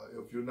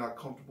 If you're not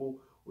comfortable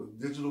with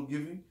digital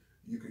giving,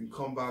 you can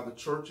come by the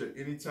church at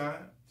any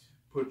time,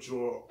 put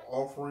your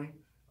offering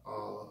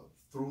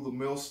through the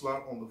mail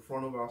slot on the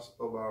front of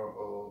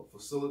our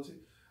facility.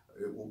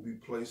 It will be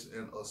placed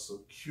in a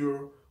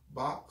secure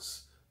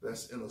box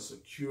that's in a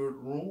secured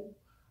room,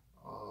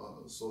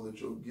 so that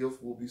your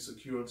gift will be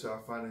secure until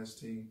our finance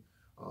team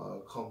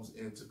comes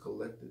in to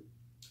collect it.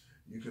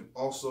 You can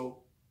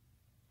also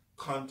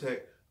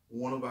contact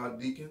one of our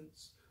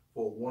deacons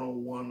for a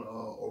one-on-one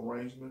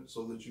arrangement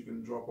so that you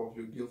can drop off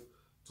your gift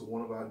to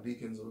one of our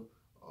deacons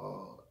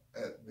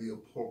at the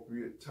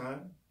appropriate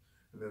time.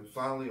 And then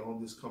finally,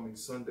 on this coming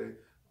Sunday,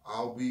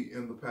 I'll be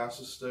in the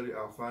pastor's study.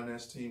 Our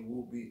finance team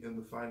will be in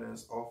the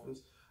finance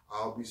office.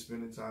 I'll be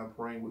spending time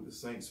praying with the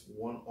saints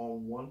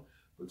one-on-one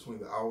between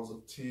the hours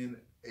of 10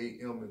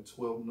 a.m. and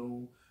 12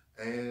 noon.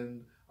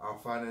 And our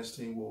finance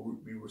team will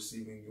be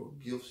receiving your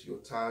gifts, your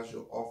tithes,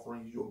 your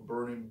offerings, your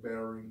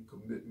burden-bearing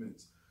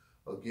commitments.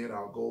 Again,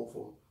 our goal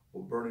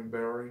for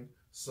burden-bearing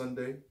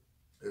Sunday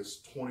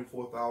is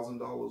 $24,000,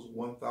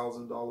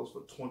 $1,000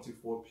 for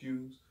 24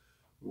 pews.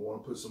 We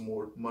want to put some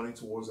more money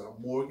towards our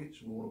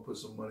mortgage. We want to put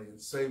some money in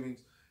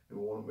savings, and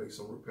we want to make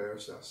some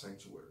repairs to our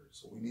sanctuary.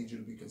 So we need you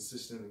to be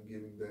consistent in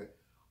giving that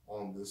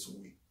on this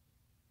week.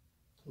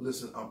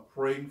 Listen, I'm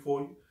praying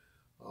for you.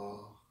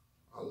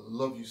 I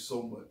love you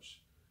so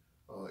much.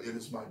 It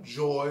is my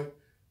joy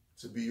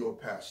to be your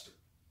pastor.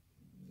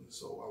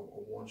 So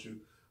I want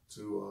you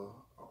to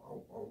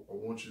I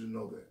want you to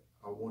know that.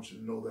 I want you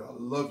to know that I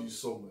love you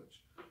so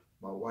much.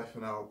 My wife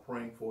and I are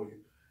praying for you.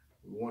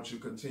 We want you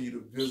to continue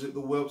to visit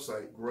the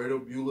website,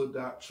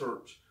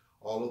 greaterbeulah.church.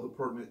 All of the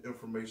pertinent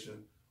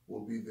information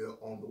will be there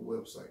on the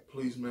website.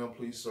 Please, ma'am,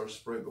 please, sir,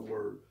 spread the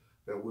word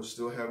that we're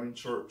still having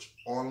church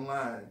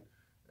online,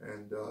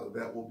 and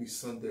that will be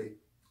Sunday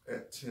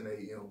at 10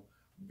 a.m.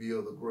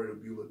 via the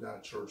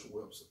greaterbeulah.church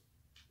website.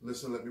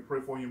 Listen, let me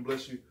pray for you and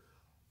bless you.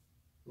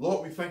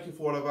 Lord, we thank you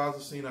for what our eyes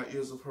have seen, our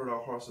ears have heard,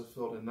 our hearts have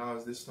felt, and now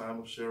as this time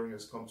of sharing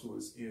has come to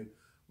its end,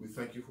 we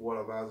thank you for what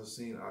our eyes have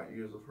seen, our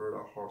ears have heard,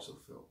 our hearts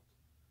have felt.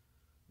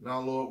 Now,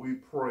 Lord, we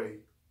pray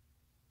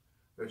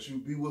that you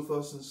be with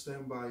us and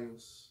stand by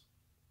us.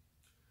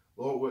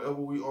 Lord, wherever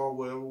we are,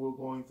 whatever we're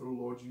going through,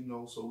 Lord, you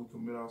know, so we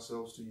commit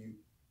ourselves to you.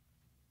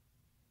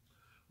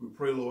 We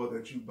pray, Lord,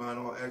 that you bind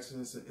all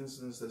accidents and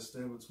incidents that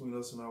stand between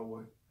us and our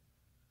way.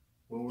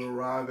 When we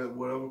arrive at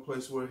whatever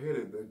place we're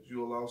headed, that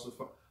you allow us to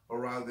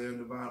arrive there in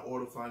divine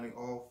order, finding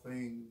all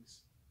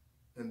things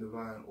in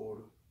divine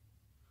order.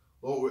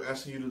 Lord, we're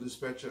asking you to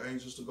dispatch your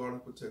angels to guard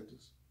and protect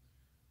us.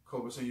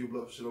 Cover us in your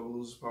blood, should ever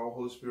lose its power.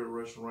 Holy Spirit,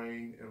 rest,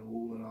 reign, and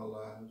rule in our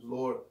lives.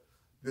 Lord,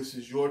 this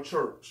is your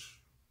church.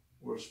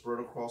 We're spread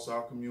across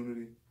our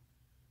community.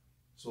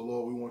 So,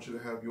 Lord, we want you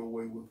to have your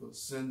way with us.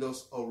 Send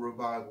us a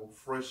revival,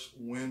 fresh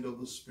wind of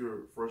the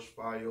Spirit, fresh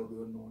fire of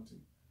the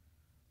anointing.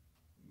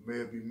 May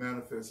it be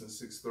manifest in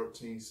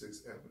 613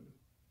 6th Avenue.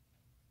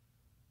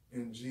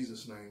 In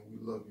Jesus' name, we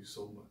love you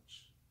so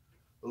much.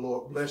 The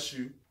Lord bless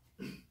you.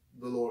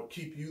 The Lord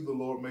keep you. The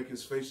Lord make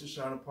his face to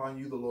shine upon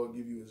you. The Lord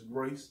give you his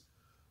grace.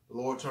 The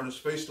Lord turn his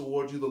face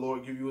toward you. The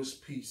Lord give you his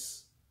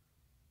peace.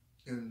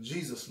 In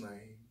Jesus'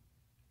 name,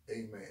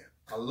 amen.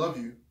 I love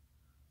you.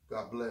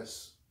 God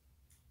bless.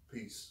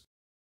 Peace.